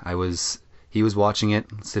Braves. He was watching it,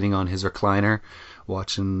 sitting on his recliner,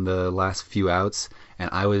 watching the last few outs,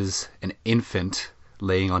 and I was an infant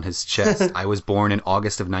laying on his chest. I was born in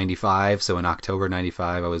August of 95, so in October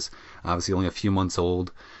 95, I was obviously only a few months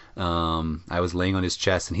old. I was laying on his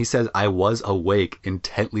chest, and he says I was awake,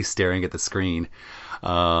 intently staring at the screen.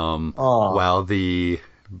 While the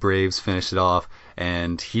Braves finished it off,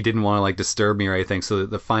 and he didn't want to like disturb me or anything, so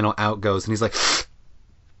the final out goes, and he's like,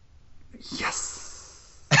 yes.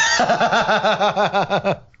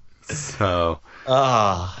 So,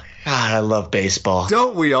 God, I love baseball.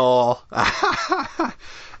 Don't we all?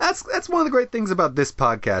 That's one of the great things about this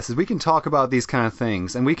podcast is we can talk about these kind of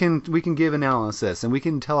things, and we can give analysis, and we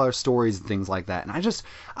can tell our stories and things like that. And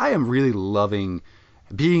I am really loving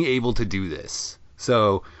being able to do this.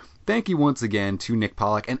 So thank you once again to Nick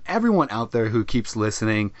Pollack and everyone out there who keeps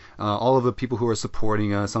listening, all of the people who are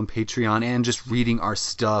supporting us on Patreon and just reading our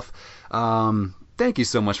stuff. Thank you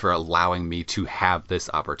so much for allowing me to have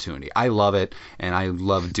this opportunity. I love it, and I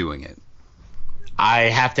love doing it. I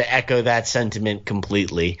have to echo that sentiment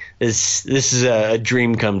completely. This is a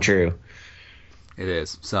dream come true. It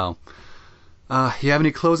is. So, you have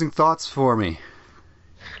any closing thoughts for me?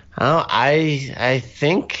 Oh, I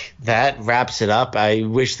think that wraps it up. I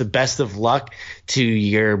wish the best of luck to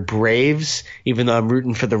your Braves, even though I'm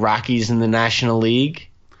rooting for the Rockies in the National League.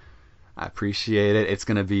 I appreciate it. It's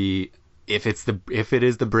gonna be if it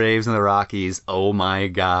is the Braves and the Rockies. Oh my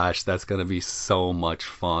gosh, that's gonna be so much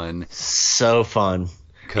fun. So fun.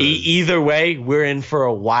 Either way, we're in for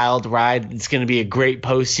a wild ride. It's going to be a great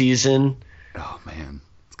postseason. Oh man,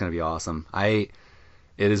 it's going to be awesome. It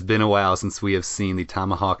has been a while since we have seen the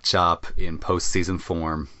tomahawk chop in postseason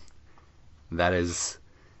form. That is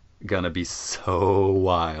going to be so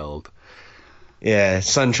wild. Yeah,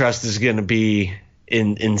 SunTrust is going to be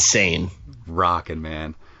insane. Rocking,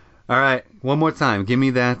 man. All right, one more time. Give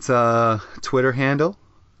me that Twitter handle.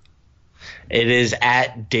 It is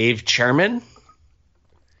at Dave Cherman.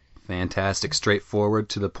 Fantastic, straightforward,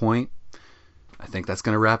 to the point. I think that's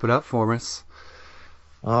going to wrap it up for us.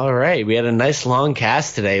 All right, we had a nice long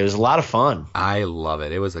cast today. It was a lot of fun. I love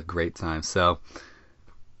it. It was a great time. So,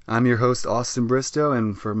 I'm your host, Austin Bristow,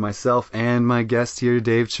 and for myself and my guest here,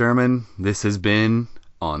 Dave Cherman, this has been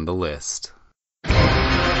On the List.